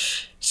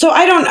 So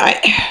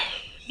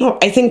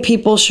I think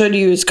people should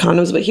use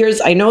condoms,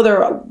 but I know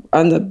they're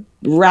on the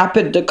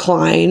rapid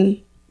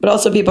decline, but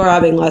also people are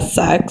having less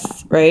sex,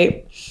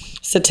 right?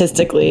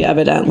 Statistically,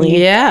 evidently.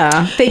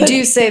 Yeah. They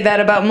do say that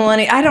about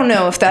millennials. I don't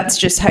know if that's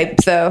just hype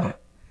though.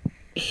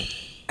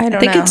 I don't I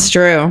think know. it's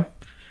true.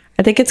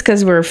 I think it's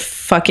because we're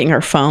fucking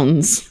our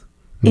phones.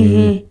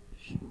 I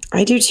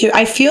do too.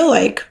 I feel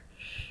like,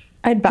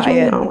 I'd buy I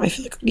it. don't know. I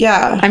feel like,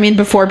 yeah. I mean,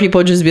 before people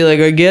would just be like,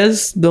 I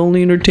guess the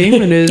only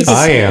entertainment is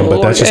I am,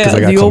 but that's just because I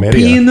got the OP and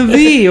chlamydia. the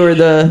V or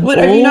the What,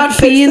 have you not OP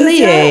fixed and this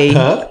the A. yet?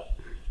 Huh?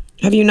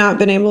 Have you not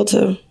been able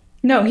to?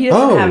 No, he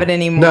doesn't have it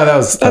anymore. No, that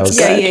was That's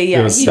good. Yeah.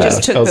 it was, He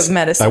just took that was- the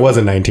medicine. I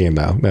wasn't 19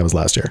 though. That was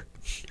last year.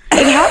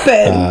 It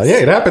happened. Yeah,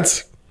 it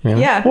happens.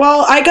 Yeah.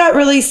 Well, I got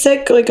really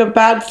sick, like a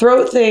bad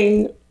throat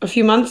thing a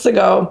few months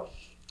ago.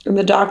 And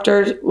the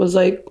doctor was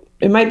like,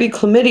 it might be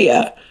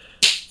chlamydia.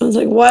 I was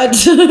like, what?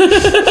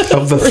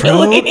 Of the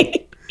throat?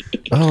 Really?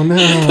 Oh no.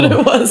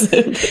 It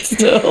wasn't, but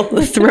still.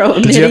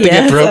 Throat Did you have to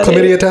get chlamydia. throat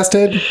chlamydia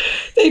tested?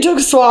 They took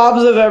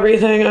swabs of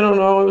everything. I don't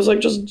know. It was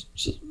like just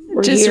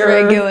we're Just here.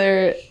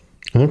 regular.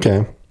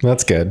 Okay,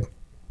 that's good.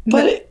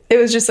 But It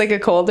was just like a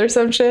cold or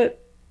some shit.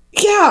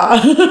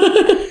 yeah.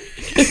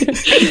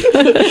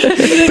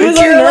 It was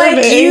You're like,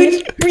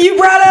 unnerving. you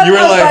brought up You were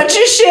a like- bunch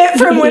of shit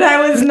from when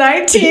I was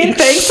 19.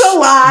 Thanks a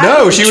lot.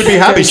 No, she would be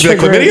happy. She'd be like,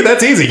 chlamydia,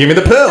 that's easy. Give me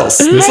the pills.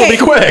 This will be Right.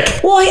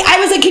 quick. Well, I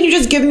was like, can you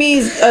just give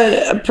me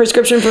a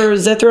prescription for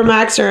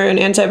Zithromax or an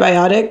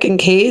antibiotic in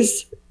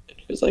case?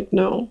 He was like,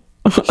 no.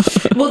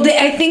 Well,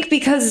 I think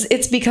because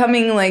it's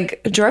becoming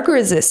like drug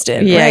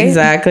resistant. Yeah, right?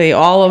 exactly.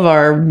 All of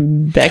our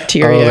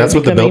bacteria. Oh, that's are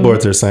what the becoming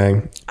billboards are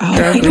saying. Oh,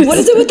 I know. What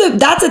is it with the?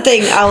 That's a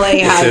thing LA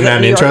has. Isn't that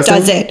that New York interesting?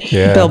 doesn't.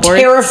 Yeah. Billboards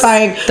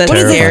Terrifying. that What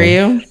is it? scare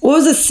you. What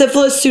was the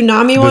syphilis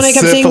tsunami one I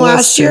kept seeing syphilis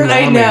last year? tsunami.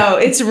 I know.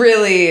 It's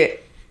really.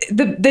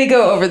 They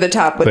go over the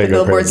top with They the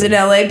go billboards crazy. in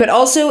LA, but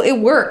also it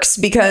works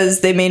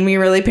because they made me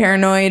really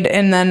paranoid,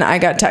 and then I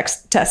got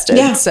tested.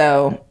 Yeah.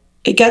 So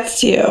It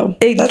gets to you.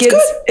 it That's gets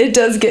good. it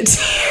does get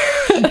to you.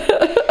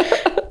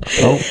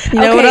 Oh, You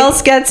know what Okay.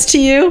 else gets to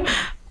you?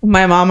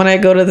 My mom and I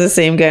go to the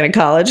same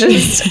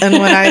gynecologist, and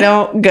when I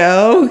don't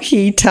go,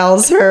 he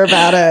tells her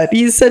about it.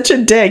 He's such a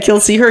dick.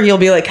 He'll see her, you'll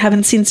be like,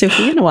 haven't seen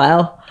Sophie in a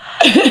while.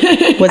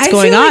 What's I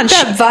going feel on? like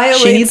that She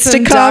violates needs to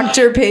some come.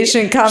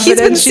 doctor-patient confidentiality. He's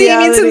been seeing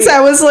me since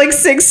I was like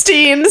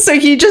 16, so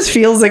he just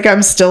feels like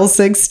I'm still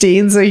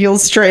 16. So he'll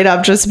straight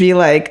up just be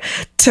like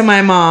to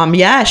my mom,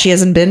 yeah, she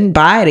hasn't been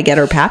by to get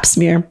her pap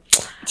smear.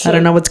 I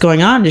don't know what's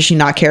going on. Does she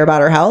not care about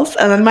her health?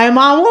 And then my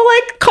mom will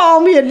like call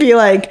me and be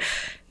like,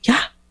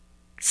 yeah,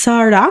 saw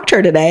our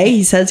doctor today.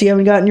 He says you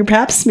haven't gotten your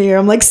pap smear.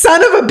 I'm like,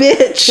 son of a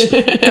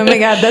bitch. Oh my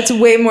God, that's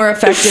way more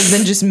effective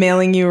than just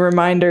mailing you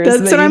reminders.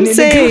 That's what I'm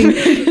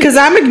saying. Because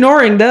I'm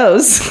ignoring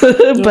those.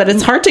 But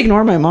it's hard to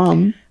ignore my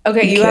mom.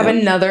 Okay, you have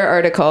another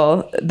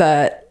article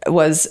that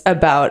was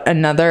about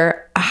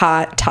another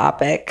hot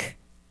topic,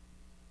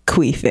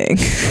 queefing.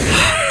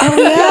 Oh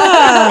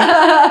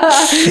yeah,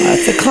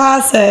 that's a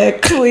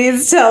classic.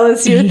 Please tell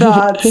us your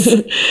thoughts.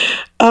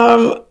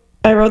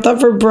 I wrote that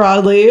for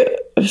Broadly.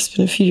 It's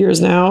been a few years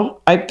now.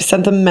 I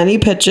sent them many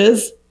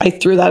pitches. I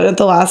threw that in at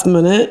the last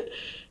minute,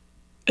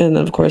 and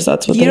then of course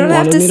that's what You they don't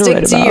have wanted to me to stick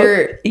write to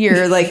about.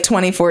 your like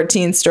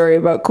 2014 story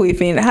about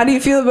queefing. How do you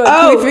feel about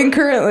queefing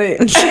currently?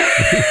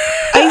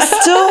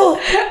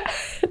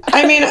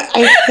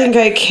 I think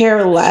I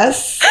care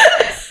less,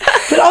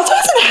 but also it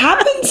hasn't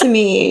happened to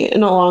me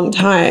in a long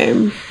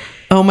time.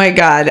 Oh my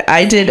God.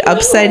 I did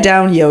upside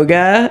down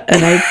yoga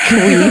and I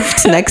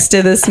queefed next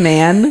to this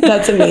man.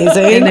 That's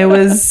amazing. And it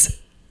was,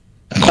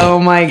 oh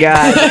my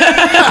God.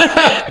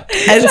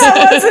 And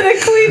That wasn't a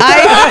queef.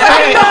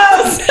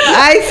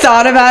 I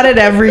thought about it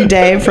every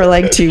day for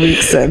like 2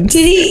 weeks since.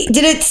 Did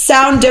it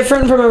sound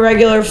different from a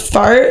regular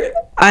fart?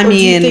 I Or do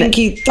you mean, think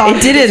he thought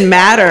it didn't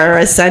matter,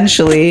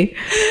 essentially.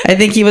 I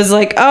think he was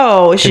like,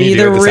 oh, she Can you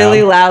do either the really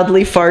sound?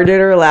 loudly farted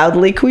or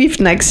loudly queefed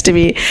next to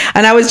me.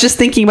 And I was just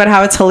thinking about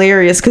how it's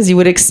hilarious because you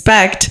would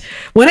expect,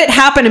 when it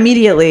happened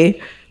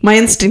immediately, my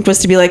instinct was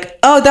to be like,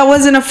 oh, that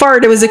wasn't a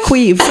fart, it was a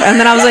queef. And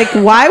then I was like,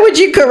 why would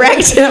you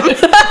correct him?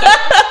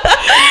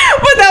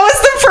 But that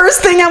was the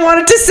first thing I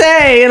wanted to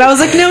say. And I was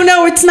like,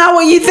 no, it's not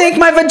what you think.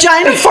 My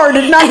vagina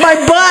farted, not my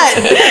butt.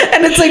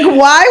 And it's like,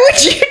 why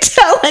would you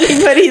tell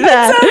anybody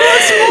that?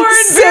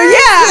 So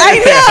yeah, I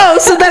know.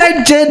 So then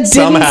I didn't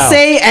Somehow.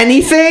 say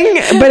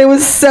anything, but it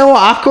was so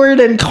awkward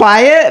and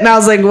quiet. And I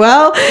was like,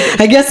 well,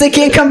 I guess I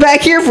can't come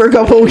back here for a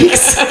couple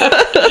weeks.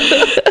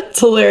 It's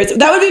hilarious.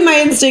 That would be my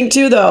instinct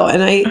too, though.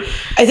 And I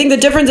think the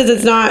difference is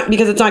it's not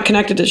because it's not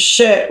connected to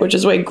shit, which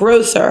is way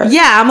grosser.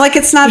 Yeah, I'm like,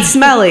 it's not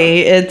smelly.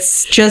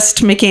 It's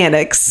just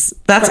mechanics.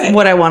 That's Right.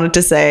 what I wanted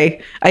to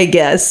say, I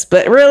guess.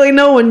 But really,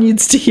 no one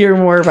needs to hear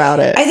more about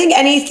it. I think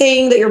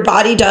anything that your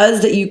body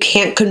does that you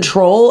can't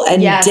control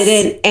and Yes.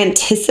 didn't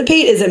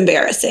anticipate is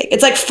embarrassing.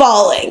 It's like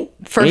falling.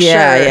 For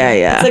yeah, sure.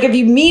 yeah. It's like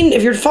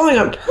if you're falling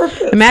on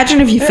purpose. Imagine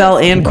if you fell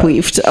and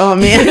queefed. Oh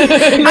man,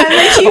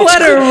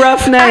 what a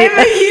rough night. I'm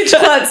a huge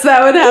klutz.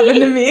 That would happen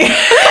to me.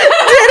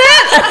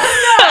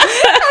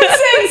 I'm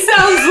saying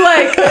sounds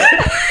like.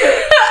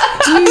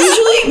 Do you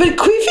usually, but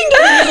queefing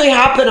doesn't usually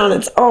happen on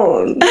its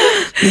own.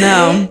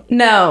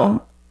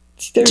 No.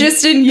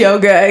 Just in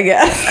yoga, I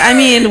guess. I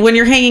mean, when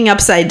you're hanging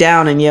upside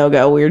down in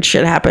yoga, weird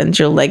shit happens.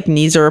 Your like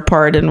knees are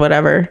apart and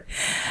whatever.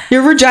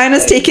 Your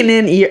vagina's taking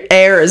in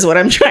air is what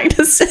I'm trying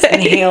to say.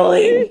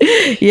 Inhaling.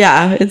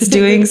 Yeah, it's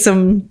doing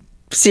some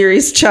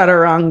serious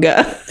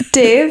chaturanga.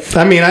 Dave?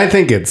 I mean, I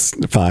think it's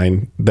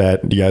fine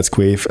that you guys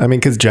queef. I mean,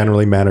 because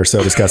generally men are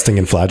so disgusting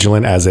and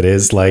flagellant as it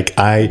is. Like,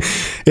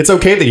 it's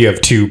okay that you have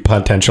two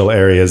potential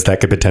areas that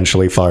could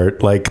potentially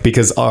fart. Like,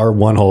 because our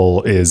one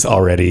hole is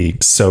already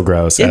so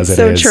gross as it is.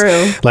 It's so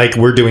true. Like,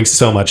 we're doing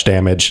so much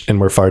damage and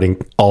we're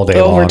farting all day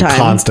Overtime. long,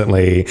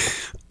 constantly.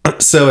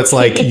 So it's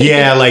like,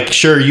 yeah, like,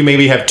 sure, you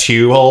maybe have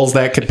two holes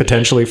that could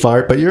potentially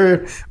fart, but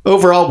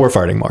overall, we're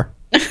farting more.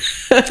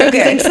 I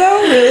think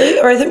so, really?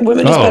 Or I think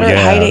women are better at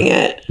hiding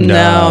it.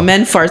 No,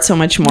 men fart so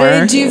much more.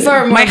 They do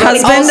fart more. My but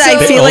husband, also,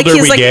 I feel like older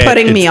he's we like get,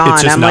 putting me it's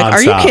on. just I'm like,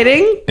 are you nonstop.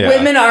 kidding? Yeah.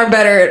 women are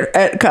better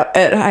at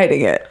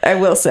hiding it, I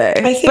will say.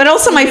 I think But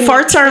also, my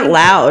farts aren't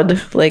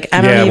loud. Like, I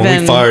don't Yeah, even.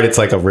 when we fart, it's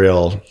like a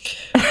real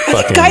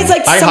fucking... guys,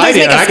 like, I sometimes hide it,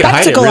 make a and I can hide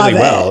it spectacle really of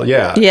it. well.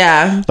 Yeah.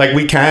 Yeah. Like,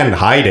 we can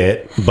hide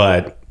it,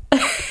 but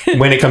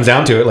when it comes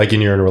down to it, like,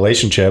 and you're in a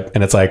relationship,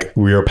 and it's like,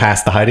 we're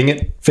past the hiding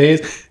it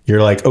phase,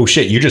 you're like, oh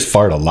shit, you just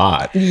fart a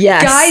lot.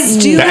 Yes.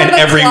 Guys do have And a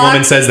every clock.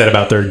 woman says that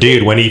about their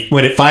dude. When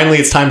it finally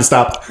it's time to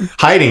stop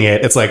hiding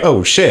it, it's like,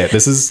 oh shit,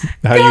 this is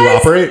how you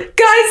operate.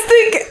 Guys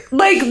think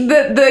like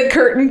the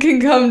curtain can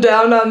come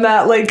down on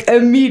that like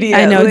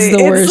immediately. I know, it's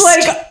the worst.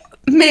 It's like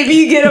maybe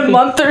you get a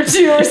month or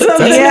two or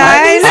something. Yeah,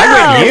 I know.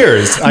 I went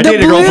years. I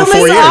dated a girl for 4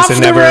 bloom is years off and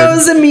the never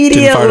rose didn't fart around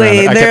immediately.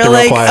 it. I kept They're it real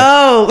like, quiet.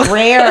 oh,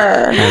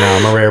 Rare. I know,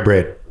 I'm a rare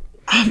breed.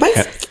 My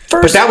But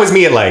first. that was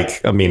me at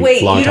like, I mean,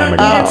 Wait, long you time don't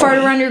ago. you didn't fart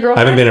around your I girlfriend?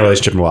 haven't been in a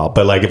relationship in a while,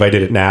 but like if I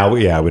did it now,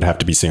 yeah, it would have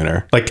to be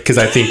sooner. Like, because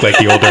I think like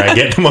the older I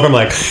get, the more I'm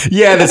like,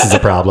 yeah, this is a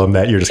problem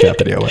that you're just gonna have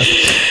to deal with.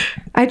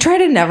 I try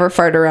to never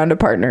fart around a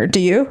partner.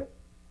 Do you?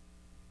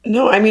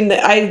 No, I mean,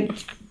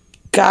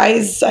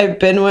 guys I've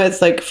been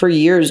with like for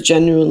years,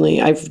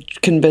 genuinely, I've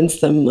convinced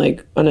them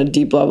like on a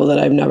deep level that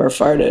I've never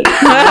farted.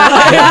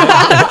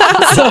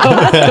 So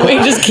let me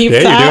just keep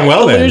Yeah, that you're doing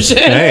well then. illusion.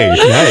 Hey, nice.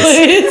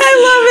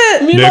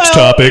 I love it. Next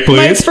topic,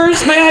 please.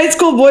 My high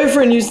school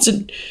boyfriend used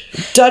to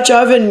Dutch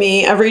oven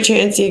me every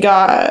chance he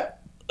got.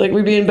 Like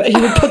we'd be in bed, he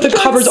would put the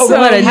covers over my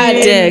what a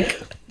head. dick.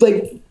 And,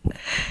 like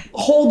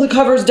hold the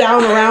covers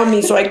down around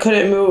me so I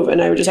couldn't move,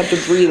 and I would just have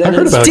to breathe in. I've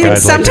heard about Dude,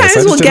 guys like this. sometimes I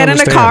just we'll get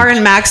didn't in a car understand.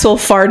 and Max will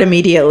fart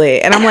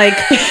immediately. And I'm like,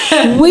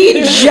 we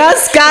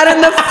just got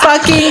in the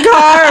fucking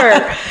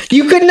car.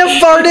 You couldn't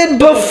have farted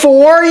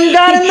before you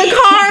got in the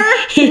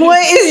car?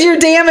 What is your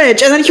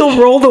damage? And then he'll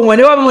roll the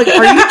window up. I'm like,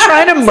 are you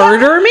trying to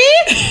murder me?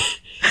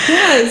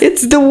 Yes.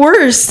 It's the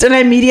worst. And I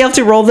immediately have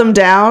to roll them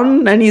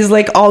down. And he's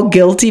like all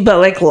guilty, but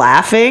like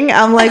laughing.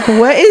 I'm like,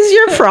 what is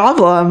your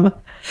problem?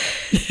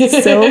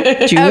 So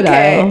juvenile.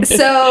 Okay,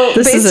 so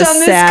This is based a on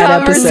this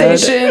sad episode.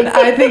 conversation,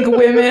 I think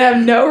women have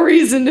no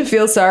reason to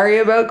feel sorry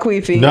about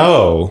queefing.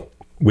 No,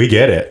 we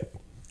get it.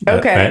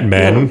 Okay.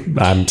 Men,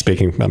 I'm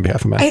speaking on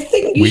behalf of men. I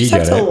think you we just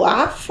have get to it.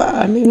 laugh.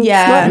 I mean,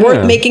 Yeah. it's not worth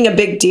Yeah. making a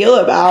big deal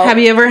about. Have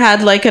you ever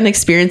had like an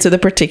experience with a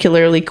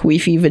particularly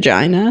queefy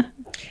vagina?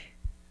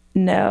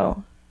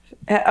 No.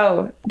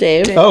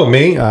 Dave? Oh,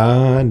 me?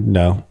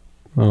 No.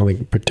 I don't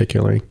think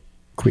particularly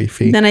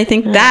queefy. Then I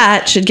think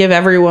that should give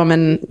every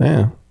woman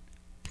Yeah.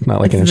 Not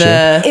like an issue.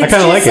 the I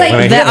kind of like it. When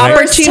I the hear, like,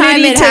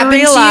 opportunity to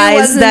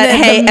realize that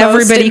hey,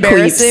 everybody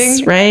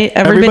queefs, right?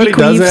 everybody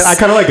does queefs. it. I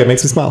kind of like it. It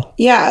makes me smile.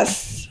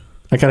 Yes.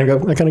 I kind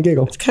of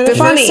giggle. Kind The of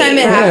funny. first time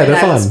it Yeah, happened,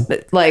 they're I was fun.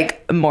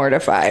 like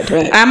mortified.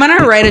 Right. I'm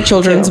gonna write a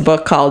children's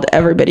book called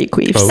Everybody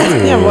Queefs. Oh.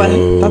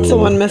 Yeah, that's the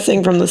one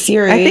missing from the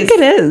series. I think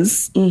it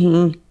is.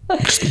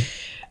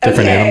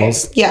 Different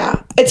animals.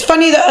 Yeah. It's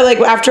funny that, like,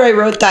 after I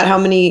wrote that, how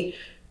many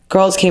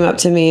girls came up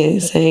to me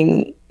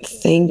saying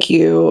thank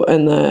you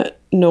and that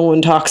no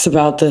one talks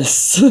about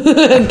this.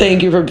 And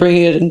thank you for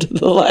bringing it into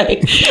the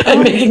light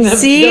and making them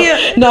See?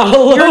 feel not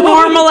alone. You're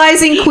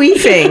normalizing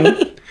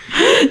queefing.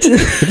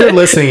 If you're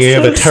listening, you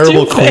have a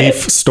terrible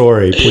queef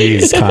story,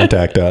 please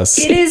contact us.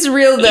 It is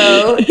real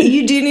though.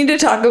 You do need to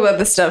talk about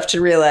the stuff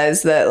to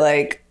realize that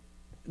like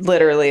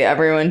literally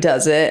everyone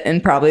does it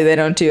and probably they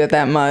don't do it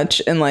that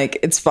much and like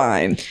it's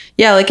fine.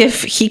 Yeah, like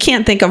if he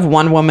can't think of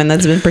one woman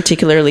that's been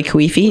particularly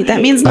queefy,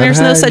 that means I've there's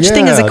no had- such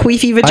thing as a yeah.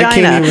 queefy I can't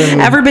vagina. even-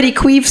 Everybody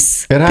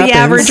queefs It the happens.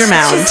 average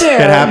amount. It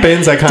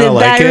happens. I kind Did of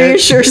like that it.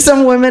 reassure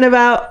some women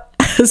about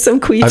some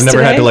queefs I've never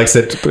today? had to like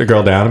sit a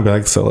girl down and be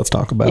like, so let's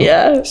talk about it.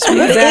 Yeah, What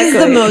is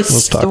the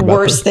Let's talk the about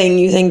worst this. thing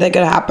you think that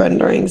could happen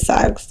during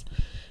sex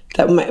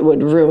that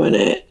would ruin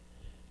it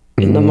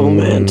in the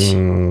moment?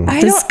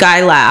 This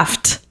guy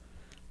laughed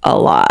a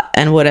lot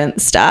and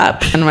wouldn't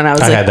stop. And when I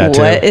was I had like,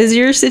 that what too. is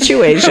your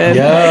situation?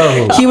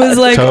 Yo. He was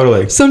like,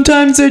 Totally.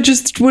 sometimes I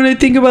just, when I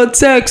think about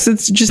sex,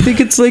 it's just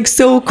think it's like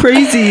so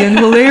crazy and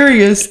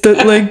hilarious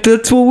that like,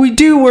 that's what we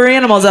do. We're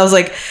animals. I was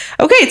like,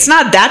 okay, it's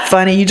not that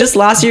funny. You just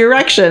lost your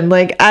erection.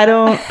 Like, I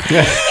don't,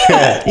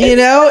 you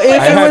know,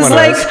 if had it was one of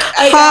like, those.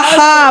 ha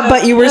ha,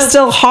 but you were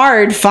still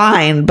hard,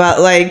 fine.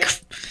 But like,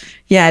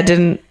 yeah, I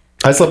didn't.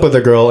 I slept with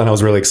a girl and I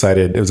was really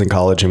excited. It was in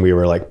college and we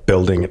were like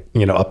building,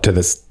 up to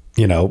this,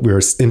 we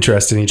were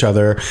interested in each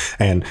other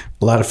and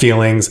a lot of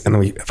feelings. And then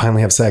we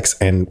finally have sex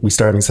and we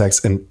start having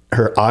sex and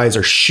her eyes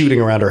are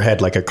shooting around her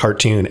head like a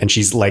cartoon and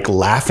she's like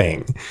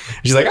laughing.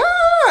 She's like,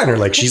 ah,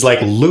 and she's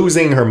like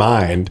losing her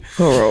mind.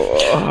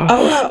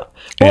 Oh,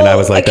 And I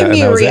was like it can that,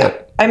 be and that was rea-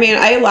 it. I mean,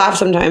 I laugh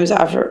sometimes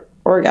after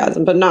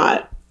orgasm, but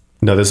not.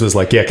 No, this was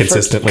like,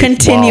 consistently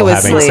Continuously. while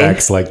having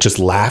sex, like just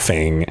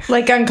laughing.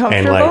 Like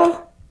uncomfortable? And, like-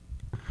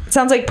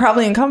 Sounds like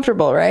probably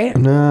uncomfortable, right?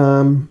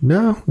 No,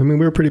 I mean,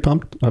 we were pretty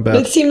pumped about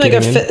It seemed like a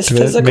getting into it.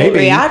 physical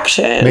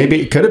reaction. Maybe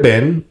it could have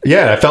been.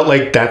 Yeah, I felt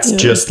like that's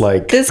just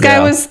like This guy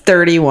was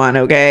 31 ,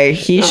 okay?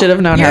 He should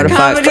have known how to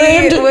fuck.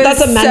 comedy- It was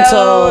That's a so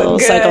mental,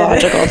 good.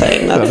 psychological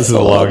thing. That's this is a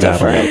little long time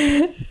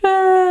different.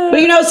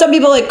 But some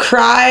people like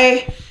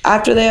cry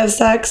after they have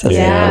sex as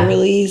Yeah. a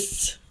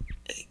release.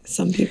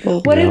 Some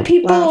people. What do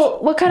people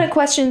laugh. what kind of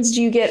questions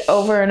do you get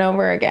over and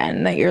over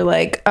again that you're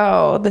like,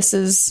 "Oh, this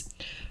is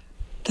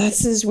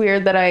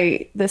weird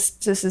that this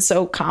is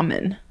so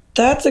common."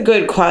 That's a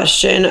good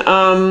question.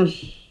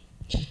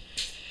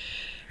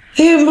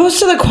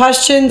 Most of the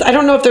questions, I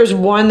don't know if there's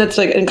one that's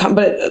like,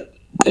 but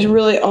it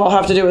really all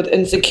have to do with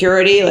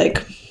insecurity.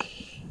 Like,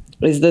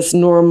 is this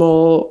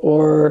normal?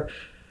 Or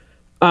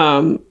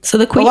So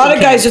the a lot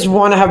of guys just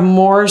want to have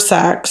more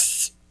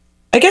sex.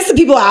 I guess the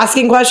people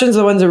asking questions are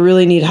the ones that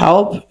really need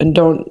help and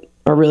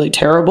are really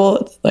terrible.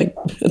 It's like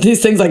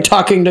these things like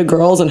talking to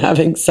girls and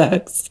having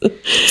sex. So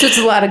it's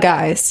a lot of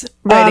guys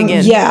writing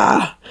in.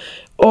 Yeah.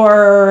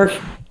 Or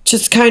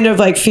just kind of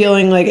like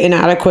feeling like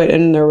inadequate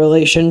in their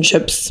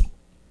relationships.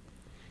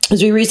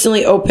 As we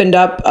recently opened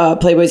up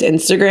Playboy's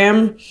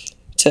Instagram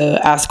to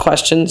ask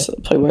questions,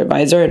 Playboy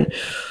Advisor, and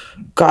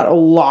got a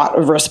lot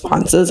of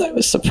responses. I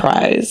was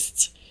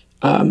surprised.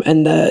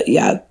 And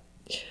a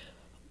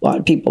lot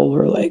of people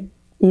were like,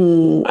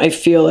 I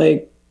feel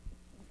like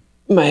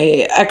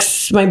my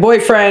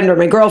boyfriend or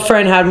my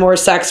girlfriend had more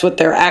sex with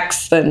their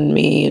ex than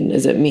me, and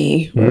is it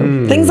me?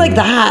 Or things like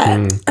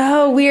that.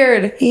 Oh,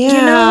 weird. Yeah.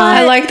 You know what?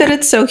 I like that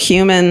it's so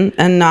human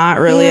and not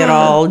really at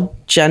all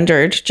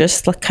gendered.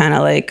 Just kind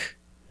of like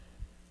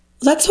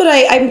That's what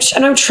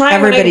I'm trying.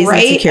 Everybody's when I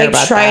write, insecure I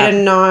about try that.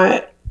 to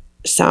not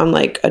sound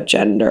like a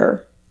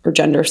gender or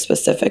gender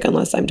specific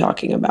unless I'm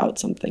talking about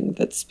something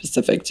that's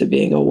specific to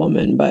being a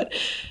woman. But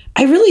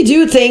I really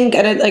do think,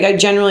 and I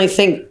generally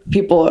think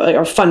people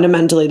are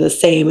fundamentally the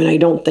same, and I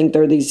don't think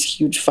there are these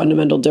huge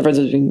fundamental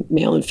differences between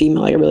male and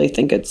female. I really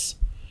think it's...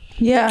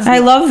 Yeah. I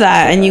love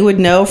that. And you would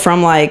know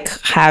from like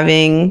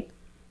having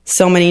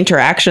so many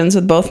interactions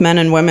with both men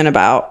and women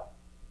about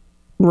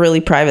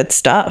really private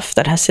stuff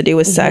that has to do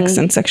with sex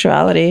and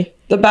sexuality.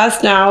 The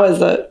best now is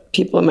that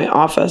people in my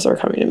office are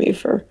coming to me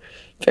for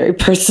very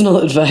personal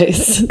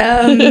advice.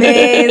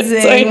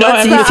 Amazing. So I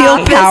know You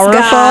feel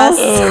powerful.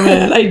 Oh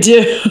man, I do.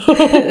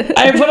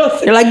 I put a...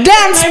 You're like,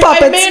 dance,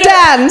 puppets,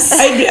 dance.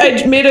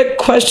 I made a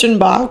question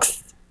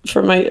box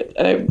for my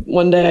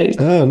one day.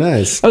 Oh,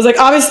 nice. I was like,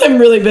 obviously I'm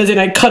really busy, and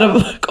I cut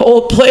up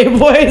old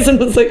Playboys and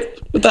was like,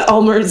 with the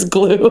Elmer's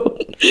glue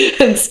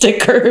and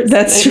stickers.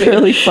 That's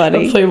really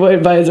funny. A Playboy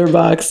advisor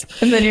box.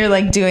 And then you're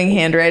like doing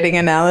handwriting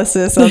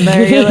analysis on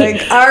there. You're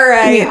like, all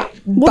right.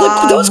 Well,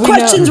 Bob, those we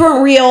questions know.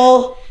 weren't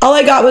real. All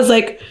I got was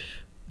like,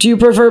 do you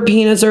prefer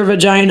penis or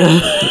vagina?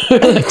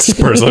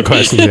 Personal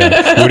question.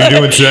 Yeah. What are you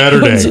doing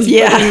Saturday?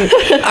 Yeah.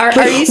 Are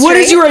you straight? What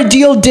is your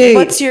ideal date?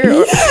 What's your...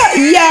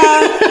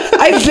 Yeah,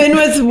 I've been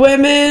with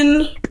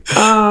women.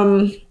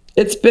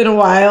 It's been a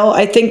while.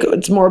 I think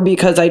it's more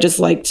because I just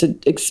like to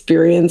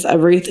experience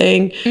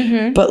everything.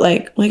 But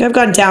like I've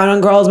gone down on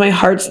girls. My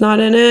heart's not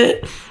in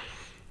it.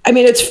 I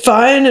mean, it's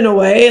fun in a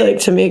way, like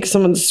to make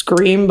someone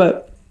scream.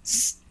 But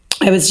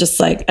I was just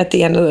like, at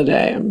the end of the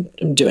day,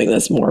 I'm doing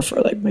this more for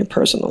like my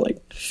personal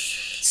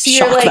So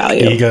shock you're like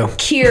value. Ego.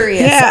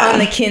 curious Yeah. on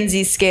the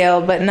Kinsey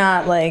scale, but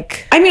not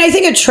like... I mean, I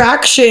think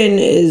attraction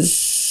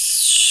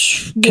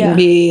can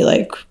be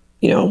like,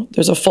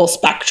 there's a full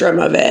spectrum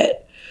of it.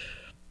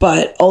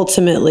 But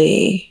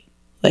ultimately,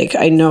 like,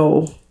 I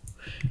know.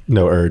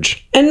 No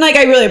urge. And like,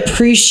 I really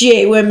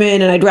appreciate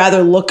women, and I'd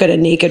rather look at a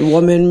naked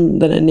woman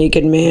than a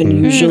naked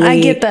man usually. I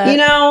get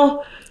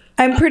that.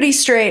 I'm pretty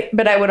straight,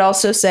 but I would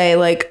also say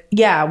like,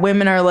 yeah,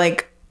 women are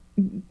like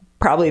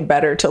probably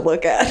better to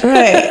look at.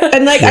 Right.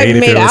 And like, Wait, I've if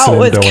made you're out listening,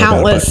 with don't worry about it,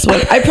 countless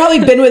women. I've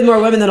probably been with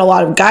more women than a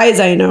lot of guys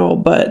I know,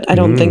 but I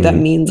don't think that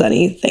means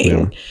anything.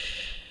 Yeah.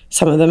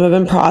 Some of them have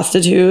been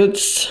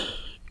prostitutes.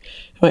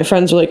 My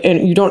friends were like,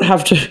 and you don't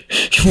have to,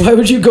 why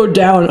would you go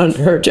down on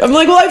her? I'm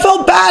like, well, I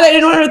felt bad. I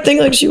didn't want her to think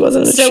like she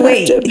wasn't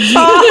attractive.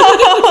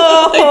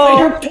 Like,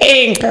 you're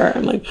paying her.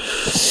 I'm like,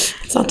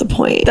 it's not the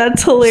point.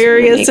 That's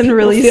hilarious and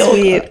really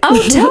sweet.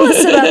 Oh, tell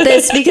us about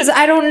this, because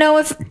I don't know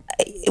if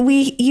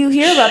you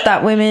hear about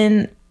that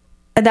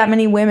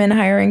many women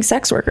hiring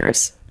sex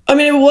workers. I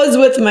mean, it was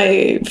with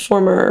my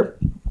former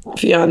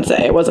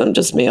fiance. It wasn't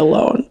just me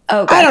alone.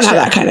 Oh, I don't have gotcha.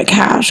 that kind of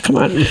cash. Come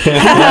on.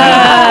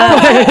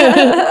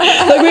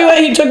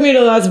 He took me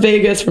to Las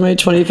Vegas for my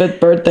 25th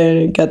birthday,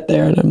 and I get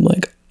there and I'm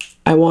like,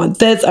 I want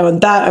this, I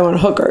want that, I want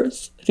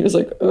hookers. He was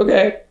like,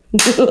 okay.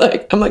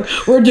 I'm like,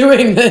 we're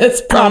doing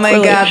this properly. Oh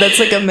my God, that's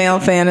like a male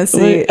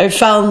fantasy. I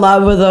fell in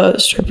love with a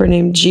stripper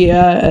named Gia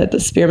at the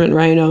Spearmint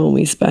Rhino, and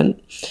we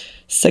spent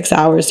 6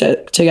 hours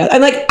together.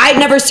 And like, I'd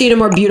never seen a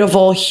more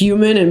beautiful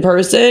human in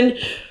person,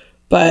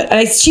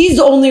 but she's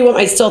the only one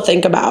I still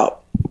think about.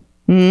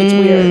 It's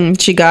weird.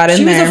 She got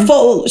in there. She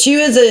Tell us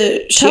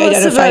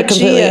identified about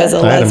completely Gia. as a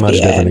I had a lesbian.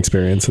 much different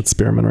experience at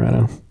Spearmint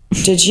Rhino.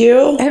 Did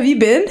you? Have you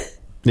been?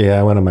 Yeah,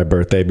 I went on my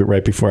birthday, but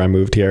right before I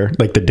moved here,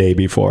 like the day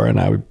before, and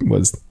I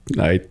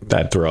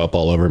throw up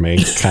all over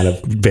me, kind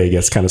of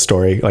Vegas kind of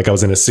story. Like I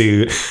was in a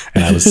suit,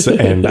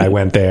 and I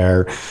went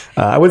there.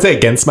 I wouldn't say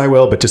against my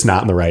will, but just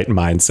not in the right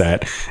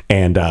mindset.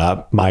 And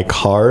my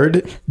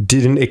card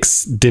didn't.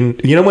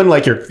 You know when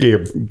like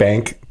your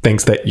bank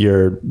thinks that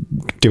you're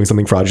doing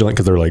something fraudulent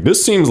because they're like,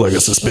 this seems like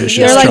a suspicious.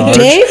 They're like, charge.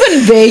 Dave in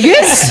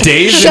Vegas?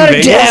 Dave Shut in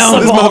it Vegas? down.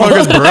 This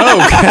motherfucker's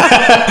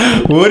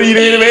broke. What are you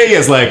doing in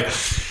Vegas? Like,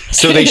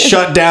 so they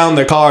shut down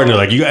the car, and they're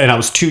like, and I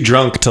was too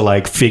drunk to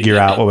like figure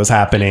out what was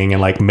happening and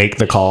like make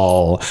the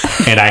call.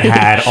 And I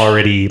had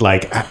already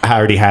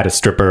had a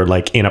stripper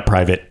like in a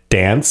private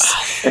dance.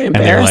 And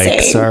they're like,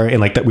 Embarrassing. sorry. And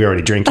like that we were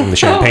already drinking the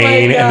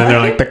champagne. And then they're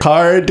like, the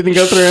card didn't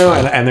go through.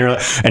 And they're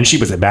like, and she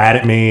was mad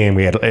at me, and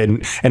we had,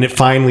 and it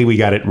finally, we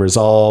got it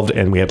resolved,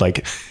 and we had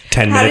like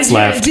 10 minutes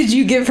left. Did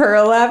you give her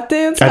a lap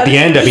dance? At the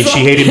end, I mean, she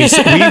hated me.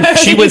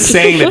 She was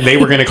saying that they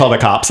were going to call the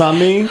cops on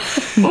me.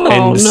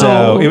 And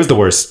so it was the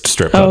worst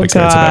strip club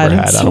experience I've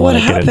ever had. I don't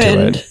want to get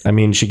into it. I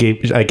mean, she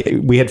gave, like,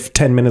 we had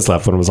 10 minutes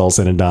left when it was all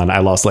said and done. I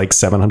lost like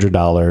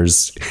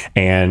 $700,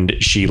 and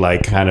she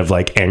like kind of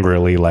like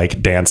angrily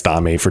like danced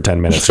on me for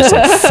 10 minutes. Just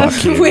like,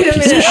 fuck you. Wait a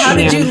minute. How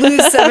did you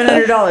lose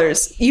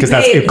 $700? Because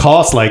it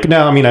cost like,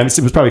 no, I mean, it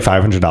was probably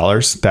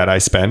 $500 that I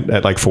spent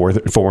at like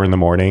 4 in the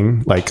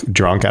morning, like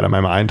drunk out of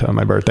my mind on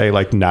my birthday,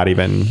 like not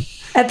even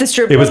at the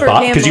strip club. It was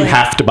club because you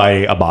have to buy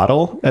a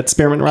bottle at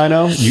Spearmint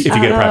Rhino if you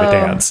get a private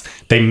dance.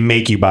 They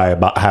make you buy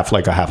half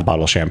a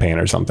bottle of champagne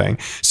or something,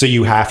 so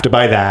you have to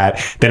buy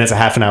that. Then it's a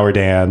half an hour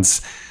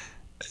dance.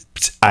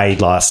 I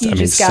lost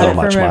so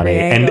much money,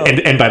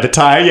 and by the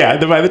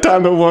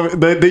time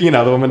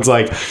the woman's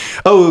like,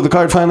 oh, the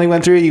card finally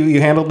went through,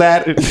 you handled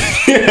that.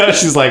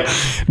 She's like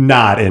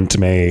not into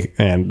me,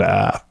 and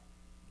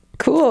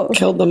Cool.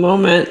 Killed the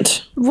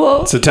moment.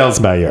 Well, So tell us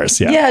about yours.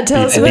 Yeah. Yeah,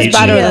 tell us It was Beat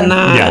better you. than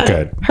that. Yeah,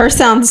 good. Her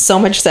sounds so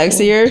much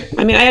sexier.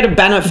 I mean, I had a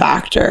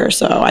benefactor,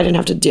 so I didn't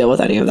have to deal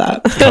with any of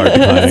that. Hard to find.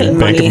 Bank of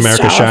Money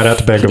America. stuff. Shout out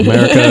to Bank of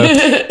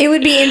America. it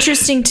would be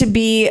interesting to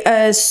be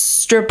a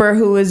stripper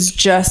who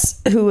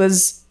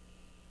was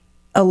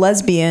a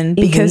lesbian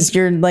because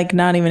you're like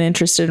not even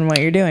interested in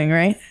what you're doing,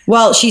 right?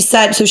 Well, she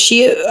said, so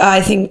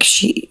I think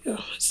she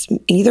was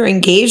either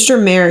engaged or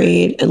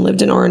married and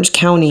lived in Orange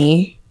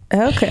County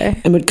Okay.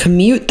 and would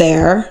commute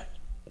there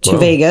to Whoa.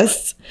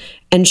 Vegas.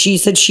 And she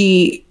said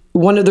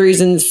one of the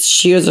reasons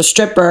she was a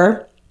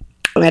stripper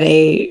at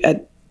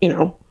a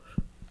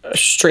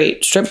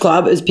straight strip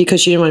club is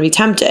because she didn't want to be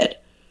tempted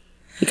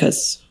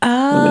because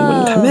women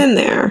wouldn't come in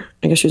there.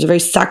 I guess she was a very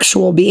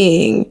sexual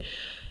being.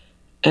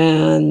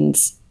 And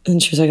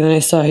she was like, then I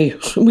saw you.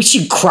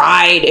 She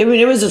cried. I mean,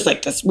 it was just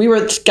like this. We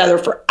were together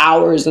for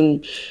hours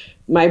and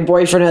my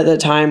boyfriend at the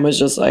time was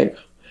just like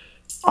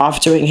off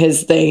doing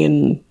his thing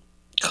and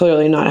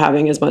clearly not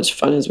having as much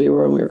fun as we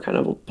were. And we were kind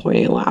of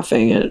pointing and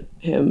laughing at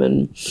him.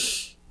 And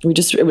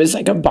it was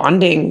like a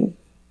bonding.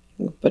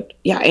 But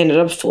yeah, I ended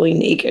up fully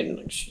naked.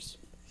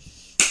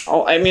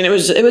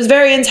 It was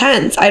very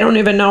intense. I don't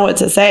even know what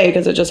to say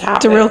because it just happened.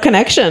 It's a real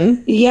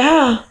connection.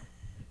 Yeah.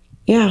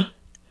 Yeah.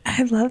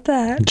 I love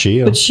that.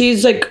 Gio. But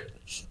she's like,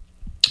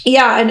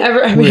 yeah.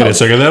 And Wait a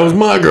second. That was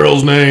my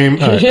girl's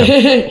name. All right,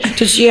 no.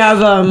 Did she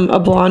have a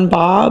blonde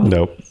bob?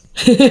 Nope.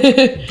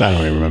 I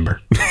don't even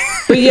remember.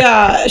 But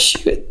yeah,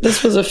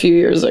 this was a few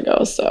years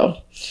ago, so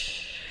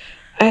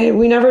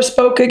we never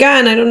spoke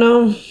again. I don't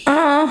know.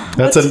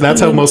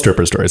 That's how most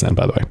stripper stories end,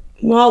 by the way.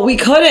 Well, we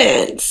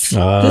couldn't. This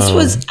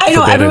was. I know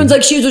forbidden. everyone's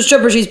like, she's a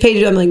stripper. She's paid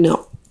to. I'm like,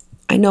 no.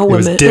 I know It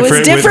was women.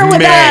 different,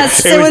 with us.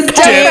 us. It was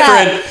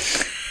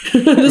different.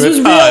 This was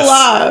real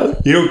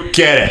love. You don't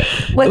get it.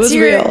 What's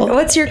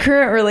real. your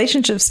current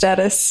relationship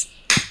status?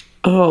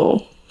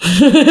 Oh.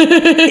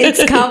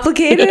 It's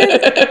complicated.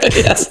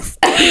 Yes.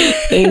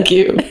 Thank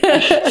you.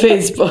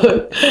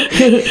 Facebook.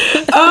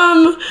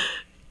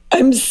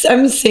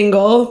 I'm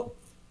single.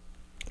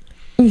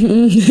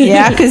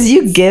 Yeah, because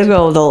you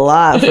giggled a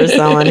lot for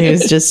someone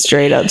who's just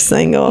straight up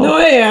single. No,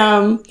 I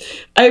am.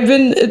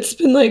 It's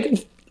been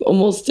like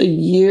almost a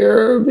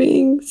year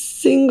being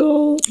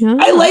single. Oh,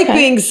 I like okay.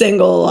 being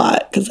single a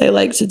lot because I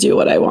like to do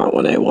what I want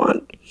when I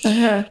want.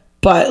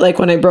 But like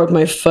when I broke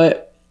my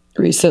foot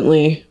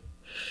recently,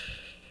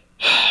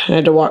 I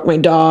had to walk my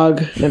dog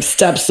and I have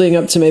steps leading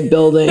up to my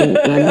building and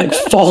I'm like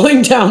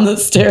falling down the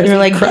stairs. You're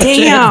like,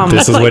 damn.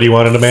 This is what you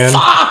wanted a man?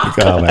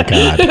 Oh my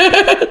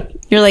God.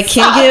 You're like,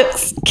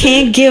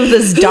 can't give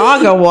this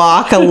dog a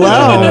walk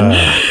alone.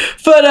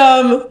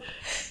 But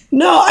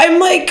no, I'm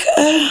like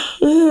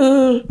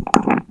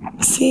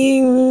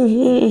seeing.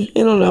 I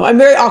don't know. I'm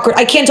very awkward.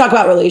 I can't talk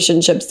about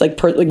relationships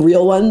like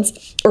real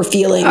ones or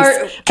feelings.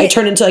 I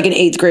turn into like an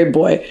 8th grade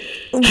boy.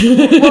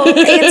 Well,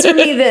 answer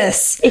me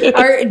this: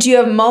 do you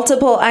have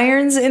multiple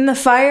irons in the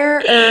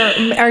fire,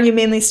 or are you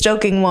mainly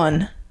stoking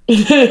one?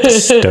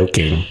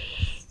 Stoking.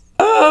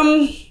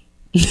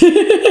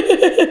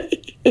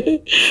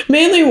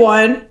 Mainly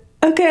one.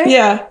 Okay.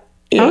 Yeah.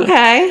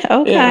 Okay.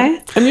 Yeah.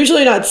 I'm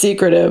usually not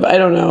secretive. I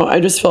don't know. I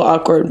just feel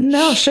awkward.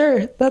 No,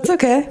 sure, that's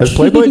okay. Has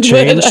Playboy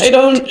changed I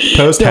don't.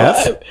 post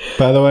Hef,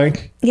 by the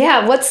way?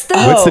 Yeah. What's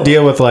What's the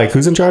deal with like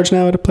who's in charge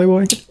now at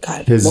Playboy?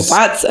 God, His well,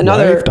 that's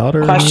another wife,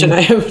 daughter? question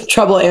I have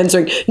trouble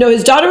answering. No,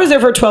 his daughter was there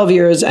for 12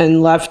 years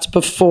and left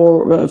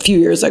before a few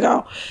years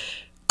ago.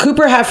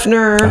 Cooper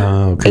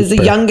Hefner is the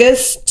Cooper.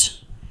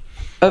 youngest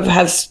of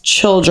Hef's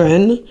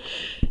children,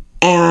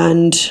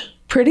 and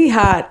pretty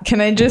hot? Can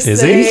I just Is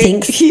say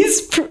he?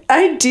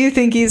 I do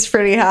think he's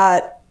pretty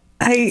hot.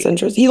 it's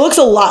interesting. He looks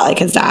a lot like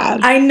his dad.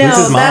 I know Who's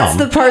his that's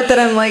mom? the part that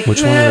I'm like.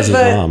 Which one is his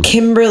but mom?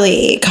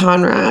 Kimberly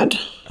Conrad.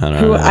 I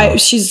don't know.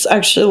 She's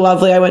actually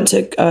lovely. I went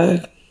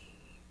to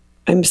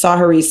I saw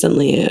her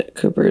recently at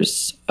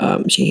Cooper's.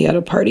 He had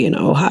a party in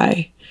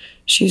Ojai.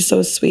 She's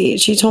so sweet.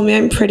 She told me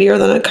I'm prettier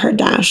than a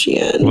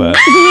Kardashian. What?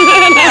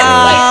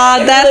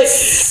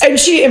 That's And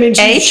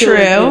she's true.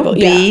 beautiful.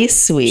 B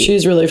sweet.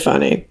 She's really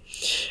funny.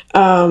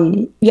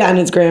 Yeah, and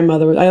his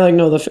grandmother. I like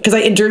know because I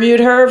interviewed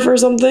her for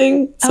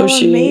something. So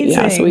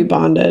amazing. so we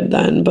bonded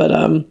then. But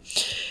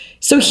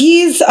so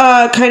he's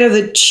kind of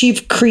the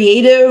chief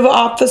creative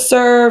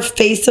officer,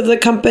 face of the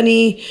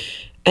company,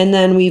 and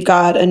then we've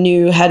got a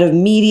new head of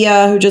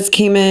media who just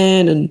came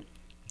in, and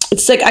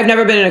it's like I've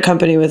never been in a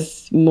company with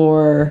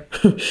more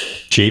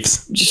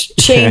Chiefs.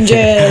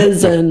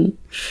 changes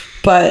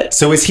but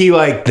So is he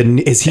like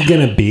is he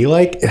gonna be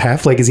like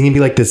Hef? Like is he gonna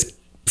be like this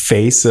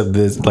face of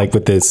this, like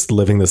with this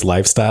living this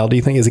lifestyle? Do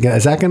you think is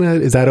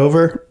that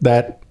over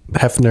that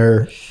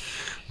Hefner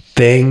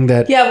thing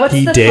that what's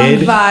he the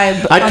did? fun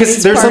vibe?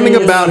 Because there's something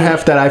parties? about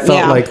Hef that I felt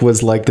Yeah. like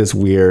was like this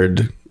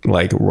weird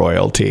like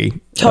royalty.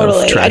 totally.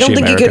 Of I don't trashy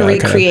think you could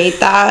America, kind of. recreate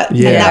that.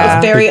 Yeah, And that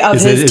was very of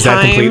his is time.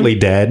 that completely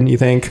dead? You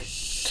think?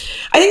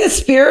 I think the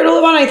spirit will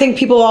live on. I think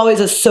people always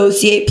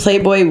associate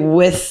Playboy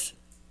with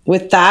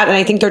that, and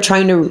I think they're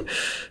trying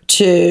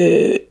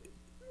to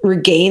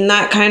regain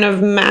that kind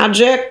of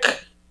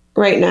magic.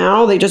 right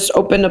now. They just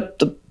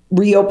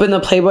reopened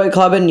the Playboy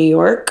Club in New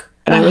York.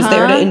 And I was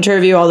there to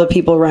interview all the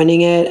people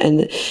running it.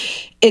 And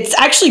it's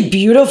actually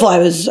beautiful. I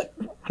was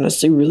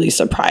honestly really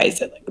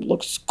surprised. It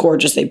looks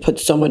gorgeous. They put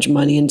so much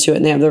money into it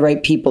and they have the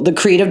right people. The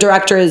creative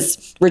director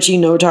is Richie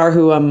Notar,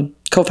 who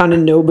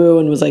co-founded Nobu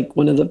and was like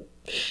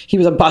he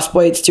was a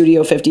busboy at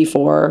Studio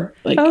 54.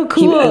 Like, oh,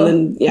 cool.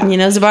 And then, He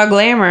knows about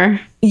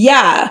glamour.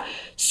 Yeah.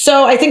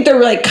 So I think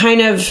they're like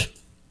kind of,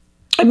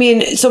 I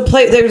mean, so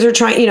they're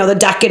trying, the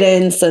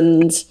decadence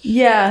and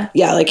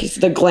like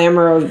the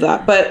glamour of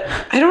that. But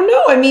I don't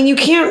know. I mean,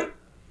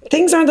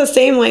 things aren't the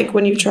same like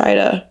when you try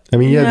to. I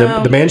mean,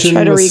 the mansion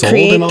try to was sold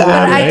recreate and all that.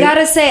 that, right? I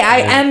gotta say, I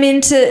am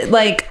into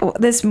like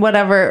this,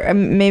 whatever.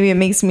 Maybe it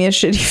makes me a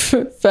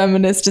shitty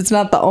feminist. It's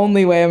not the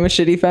only way I'm a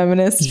shitty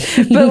feminist,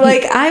 but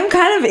like I'm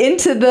kind of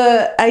into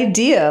the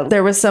idea.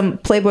 There was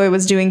Playboy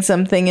was doing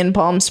something in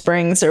Palm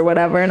Springs or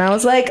whatever, and I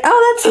was like,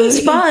 oh, that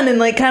seems fun and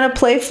like kind of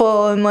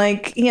playful and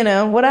like,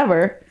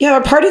 whatever. Yeah,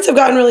 our parties have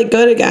gotten really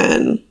good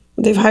again.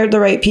 They've hired the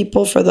right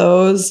people for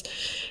those.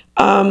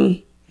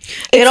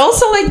 It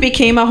also like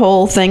became a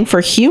whole thing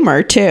for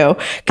humor too.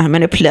 I'm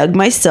gonna plug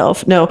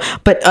myself. No,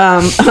 but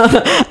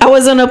I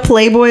was on a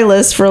Playboy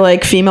list for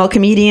like female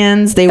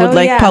comedians. They would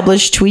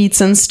publish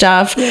tweets and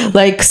stuff. Yeah.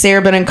 Like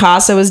Sarah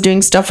Benincasa was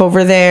doing stuff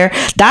over there.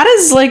 That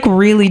is like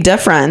really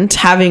different.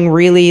 Having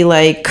really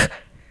like.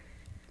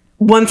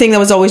 One thing that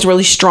was always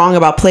really strong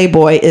about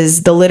Playboy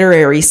is the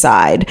literary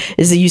side.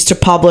 Is they used to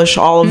publish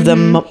all of the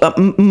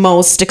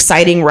most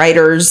exciting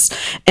writers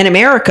in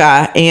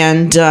America.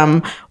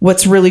 And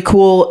what's really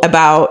cool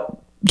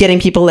about getting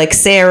people like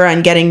Sarah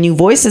and getting new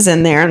voices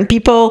in there and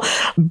people,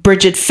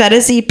 Bridget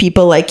Fedesi,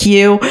 people like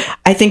you,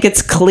 I think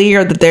it's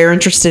clear that they're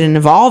interested in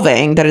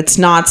evolving, that it's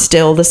not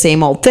still the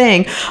same old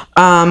thing.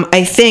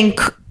 I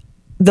think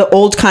the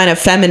old kind of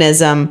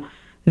feminism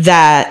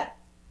that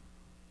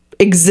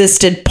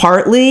existed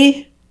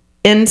partly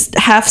in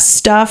half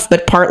stuff,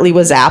 but partly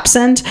was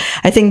absent.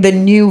 I think the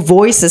new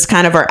voices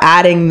kind of are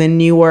adding the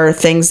newer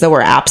things that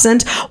were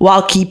absent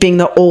while keeping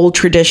the old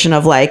tradition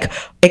of like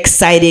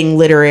exciting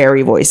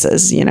literary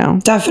voices,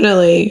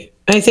 Definitely.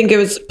 I think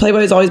Playboy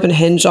has always been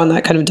hinged on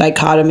that kind of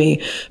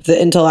dichotomy,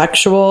 the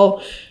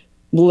intellectual,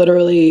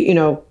 literally,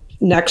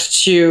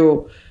 next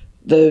to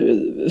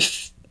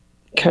the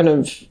kind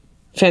of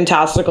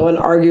fantastical and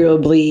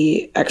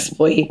arguably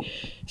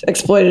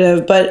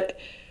exploitative. But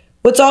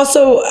what's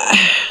also,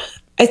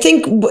 I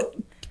think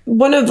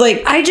one of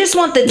like, I just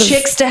want the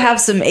chicks to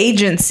have some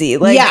agency.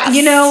 Like,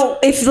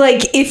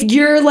 if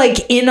you're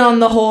like in on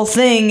the whole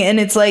thing and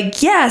it's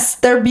like, yes,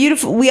 they're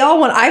beautiful.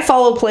 I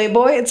follow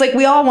Playboy. It's like,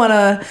 we all want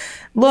to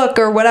look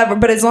or whatever,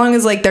 but as long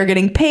as like they're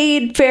getting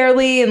paid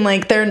fairly and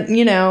like they're,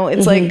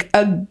 it's like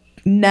a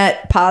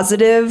net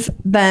positive,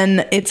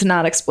 then it's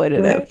not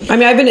exploitative. Right. I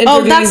mean, I've been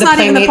interviewing that's not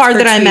even the part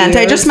that I meant.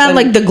 I just meant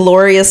like the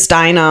Gloria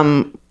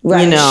Steinem,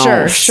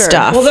 sure.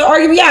 stuff. Well, they're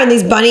arguing, in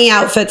these bunny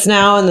outfits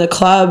now in the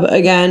club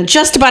again.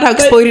 Just about how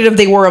exploitative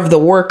they were of the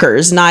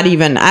workers. I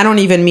don't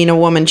even mean a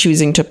woman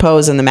choosing to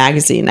pose in the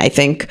magazine. I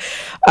think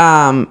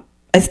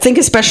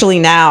especially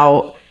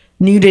now,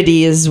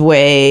 nudity is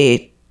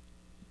way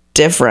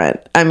different.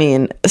 I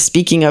mean,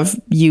 speaking of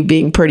you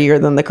being prettier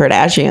than the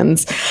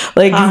Kardashians,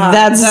 like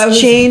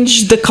that's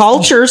changed the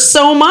culture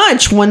so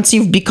much once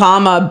you've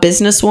become a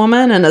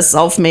businesswoman and a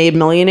self-made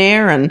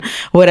millionaire and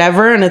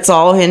whatever, and it's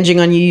all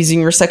hinging on you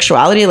using your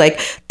sexuality. Like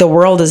the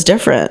world is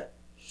different.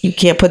 You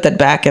can't put that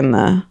back in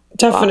the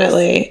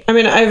definitely box. I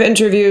mean, I've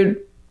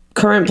interviewed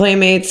current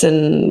playmates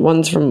and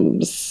ones from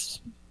the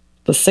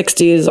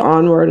 60s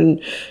onward,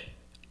 and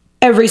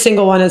every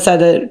single one has said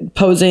that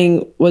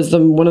posing was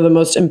one of the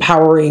most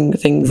empowering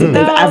things that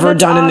they've ever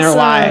done in their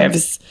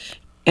lives.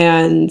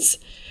 And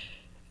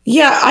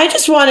I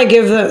just want to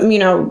give them,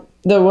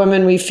 the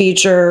women we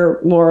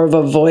feature more of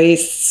a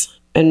voice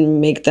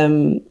and make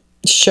them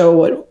show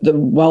what the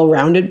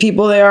well-rounded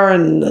people they are.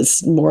 And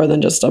it's more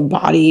than just a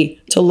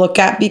body to look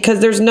at, because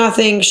there's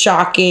nothing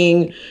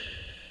shocking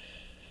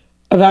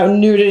about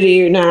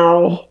nudity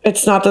now.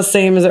 It's not the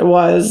same as it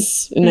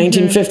was in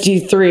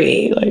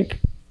 1953.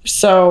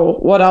 So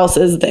what else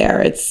is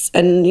there?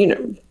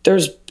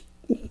 There's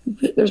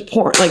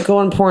porn, like go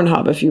on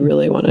Pornhub if you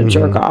really want to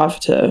jerk off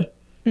to.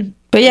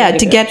 But yeah,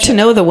 to get to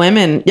know the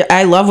women,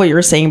 I love what you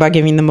were saying about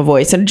giving them a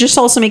voice. And it just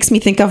also makes me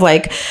think of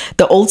like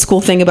the old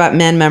school thing about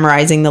men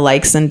memorizing the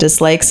likes and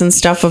dislikes and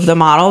stuff of the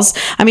models.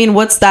 I mean,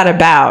 what's that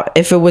about?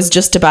 If it was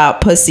just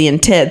about pussy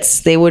and tits,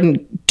 they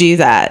wouldn't do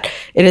that.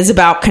 It is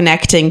about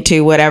connecting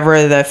to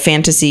whatever the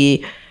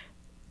fantasy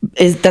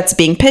is that's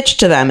being pitched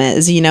to them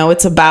is,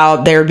 it's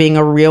about there being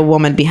a real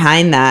woman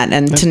behind that,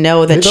 and to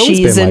know that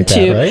she's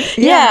into right?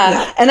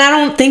 yeah. And I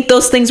don't think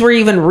those things were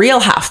even real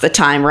half the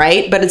time,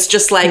 right? But it's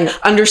just like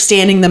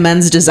understanding the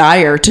men's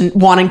desire to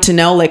wanting to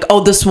know like,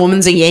 oh, this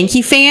woman's a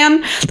Yankee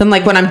fan, then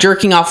like when I'm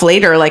jerking off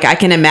later, like I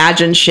can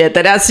imagine shit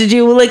that has to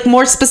do like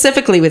more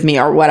specifically with me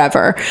or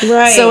whatever,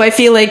 right? So I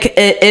feel like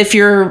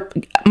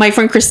my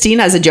friend Christine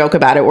has a joke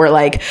about it where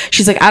like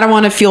she's like, I don't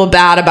want to feel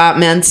bad about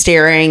men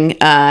staring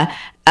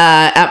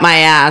at my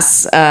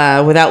ass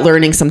without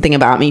learning something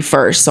about me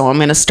first. So I'm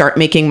going to start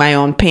making my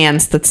own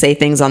pants that say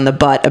things on the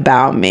butt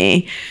about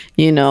me,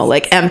 you know,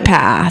 like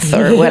empath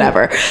or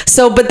whatever.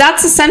 So, but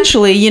that's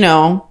essentially, you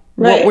know,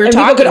 what we're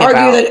talking about. People could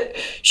argue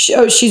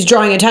that she's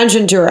drawing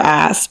attention to her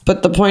ass,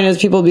 but the point is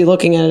people will be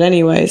looking at it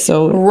anyway.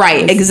 So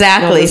right,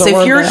 exactly.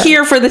 So if you're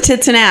here for the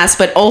tits and ass,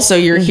 but also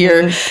you're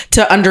here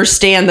to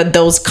understand that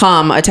those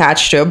come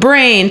attached to a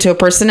brain, to a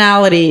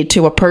personality,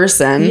 to a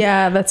person.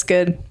 Yeah, that's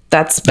good.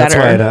 That's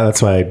better.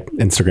 That's why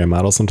Instagram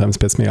models sometimes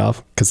piss me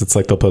off, because it's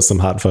like they'll post some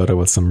hot photo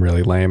with some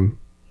really lame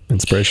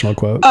inspirational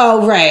quote.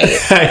 Oh, right.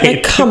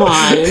 Like, come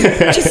on.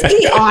 Just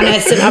be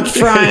honest and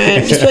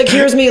upfront. Just be like,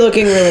 here's me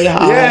looking really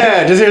hot.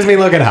 Yeah, just here's me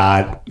looking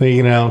hot.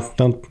 You know,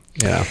 don't,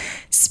 yeah.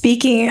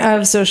 Speaking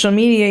of social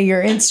media,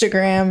 your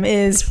Instagram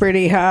is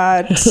pretty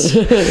hot.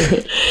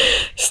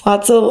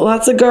 lots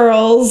of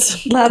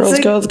girls.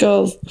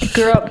 Girls.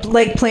 Girl,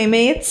 like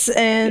Playmates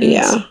and...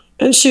 Yeah.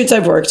 And shoots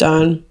I've worked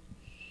on.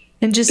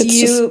 And just It's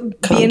you just being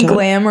content.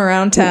 glam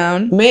around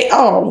town.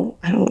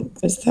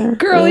 Is there?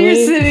 Girl, really? you're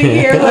sitting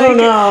here I don't like...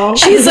 know.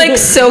 She's like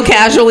so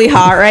casually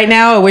hot right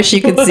now. I wish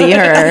you could see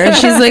her.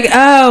 She's like,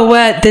 oh,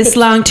 what? This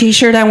long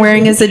t-shirt I'm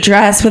wearing is a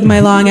dress with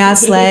my long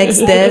ass legs.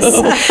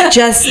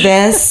 Just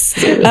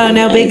this. Oh,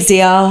 no big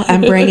deal.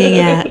 I'm bringing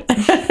it.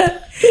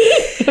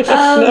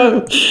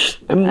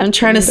 I'm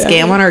trying to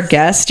scam on our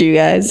guest, you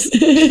guys.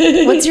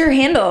 What's your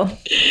handle?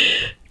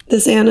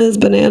 This Anna is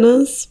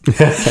bananas. I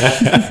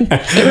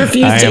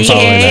refuse I to am following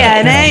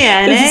that.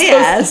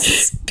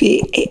 P-A-N-A-N-A-S.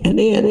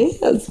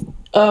 P-A-N-A-N-A-S.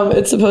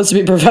 It's supposed to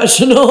be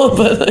professional,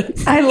 but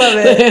like, I love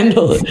the it.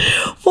 handle.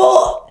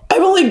 Well,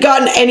 I've only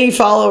gotten any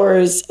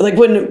followers. Like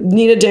when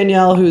Nina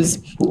Danielle, who's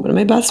one of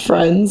my best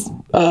friends,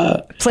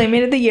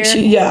 Playmate of the Year.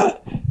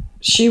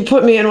 she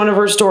put me in one of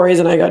her stories,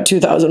 and I got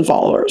 2,000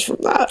 followers from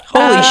that.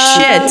 Holy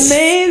shit.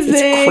 Amazing.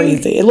 It's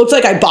crazy. It looks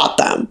like I bought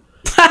them.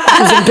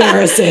 It was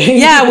embarrassing.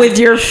 Yeah, with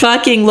your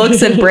fucking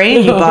looks and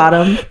brain, you bought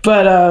them.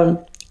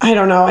 But I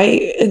don't know.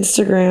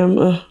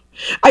 Instagram.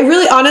 I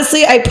really,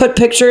 honestly, I put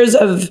pictures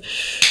of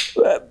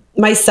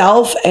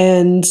myself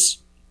and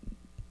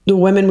the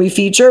women we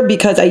feature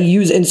because I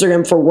use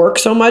Instagram for work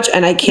so much,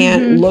 and I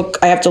can't look.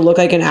 I have to look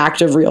like an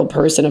active, real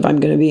person if I'm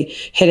going to be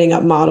hitting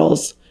up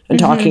models and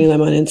talking to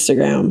them on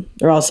Instagram,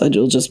 or else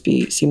it'll just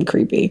seem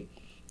creepy.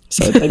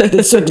 So it's like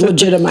it's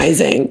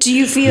legitimizing. Do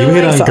you feel You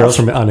hit like... on girls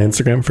on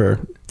Instagram for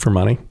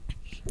money?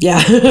 Yeah,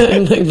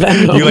 I'm like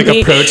Venmo. You like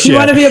approach. You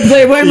want to be a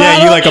Playboy model?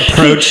 Yeah, you like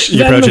approach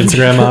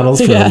Instagram models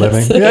for a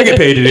living. Yeah, I get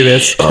paid to do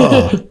this.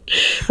 Oh.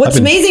 What's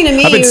amazing to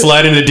me, I've been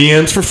sliding the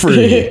DMs for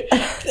free.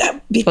 I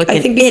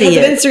think because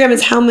of Instagram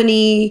is how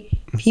many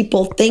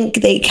people think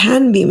they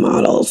can be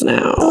models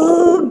now.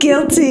 Oh,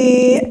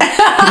 guilty.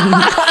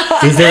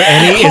 Is there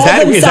any? Is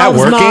that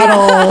working?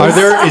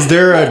 Models.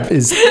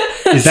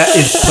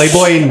 Is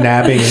Playboy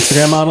nabbing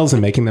Instagram models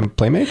and making them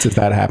playmates? Is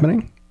that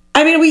happening?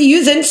 I mean, we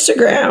use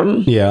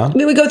Instagram. Yeah. I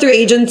mean, we go through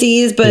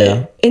agencies,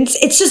 but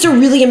it's just a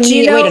really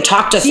immediate way to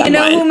talk to someone. Do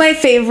you know who my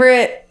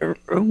favorite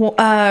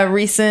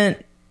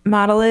recent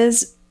model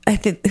is? I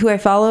think who I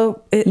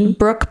follow,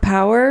 Brooke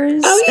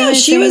Powers. Oh yeah,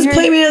 she was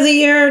Playmate of the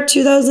Year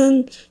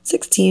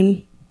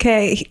 2016.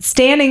 Okay,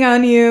 standing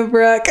on you,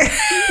 Brooke.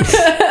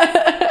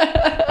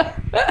 I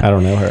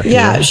don't know her.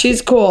 Yeah,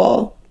 she's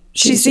cool.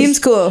 She seems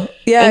cool.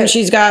 Yeah, and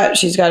she's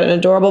got an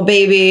adorable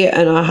baby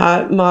and a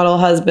hot model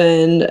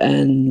husband,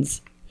 and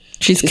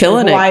she's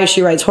killing it. Why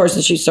she rides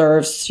horses, she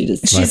surfs.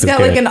 She's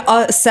got like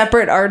a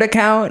separate art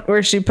account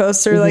where she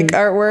posts her like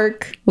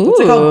artwork. It's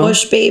called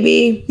Bush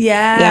Baby.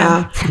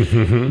 Yeah.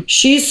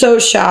 She's so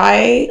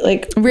shy.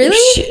 Like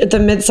really, at the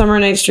Midsummer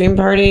Night's Dream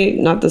party,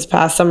 not this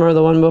past summer,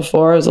 the one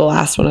before, it was the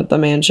last one at the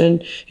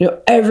mansion. You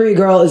know, every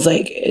girl is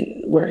like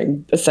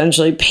wearing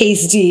essentially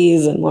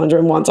pasties and lingerie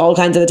and wants all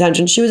kinds of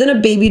attention. She was in a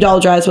baby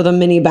doll dress with a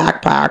mini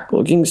backpack,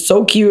 looking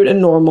so cute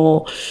and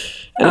normal.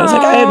 And I was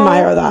like, I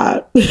admire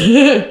that.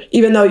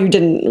 Even though you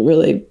didn't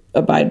really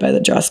abide by the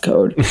dress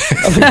code of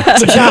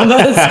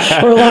pajamas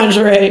or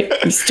lingerie.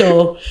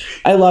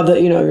 I love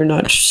that, you're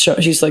not,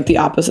 she's like the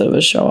opposite of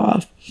a show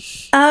off.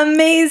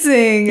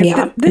 Amazing.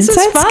 Yeah. This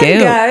was fun,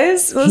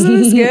 guys.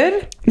 Wasn't this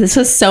good? This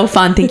was so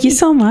fun. Thank you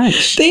so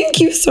much. Thank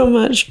you so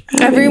much.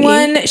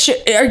 Everyone,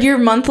 are you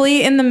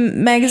monthly in the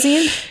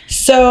magazine?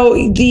 So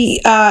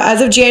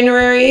as of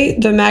January,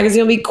 the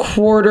magazine will be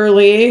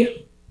quarterly.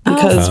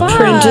 Because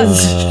print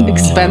is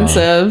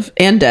expensive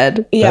and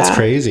dead. Yeah. That's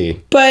crazy.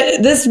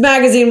 But this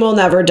magazine will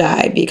never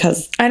die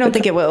because I don't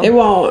think it will. It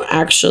won't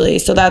actually.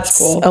 So that's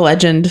cool. A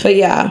legend. But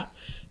yeah.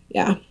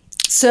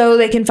 So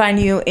they can find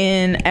you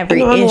in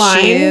every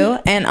issue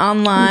and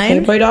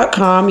online.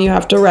 Playboy.com. You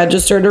have to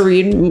register to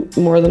read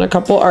more than a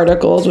couple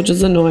articles, which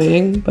is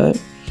annoying, but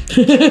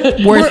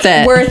worth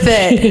it. Worth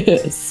it.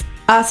 Yes.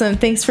 Awesome.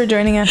 Thanks for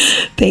joining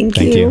us. Thank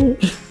you.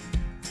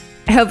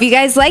 I hope you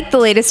guys liked the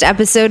latest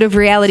episode of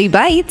Reality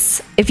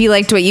Bites. If you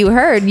liked what you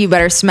heard, you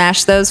better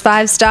smash those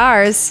 5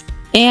 stars.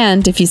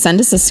 And if you send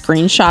us a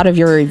screenshot of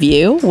your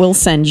review, we'll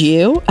send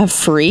you a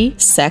free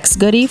sex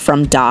goodie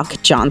from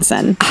Doc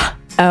Johnson.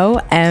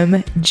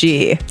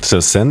 OMG. So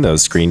send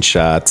those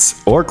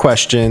screenshots or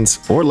questions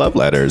or love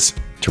letters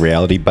to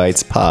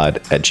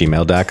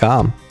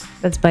realitybitespod@gmail.com.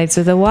 That's bites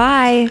with a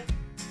Y.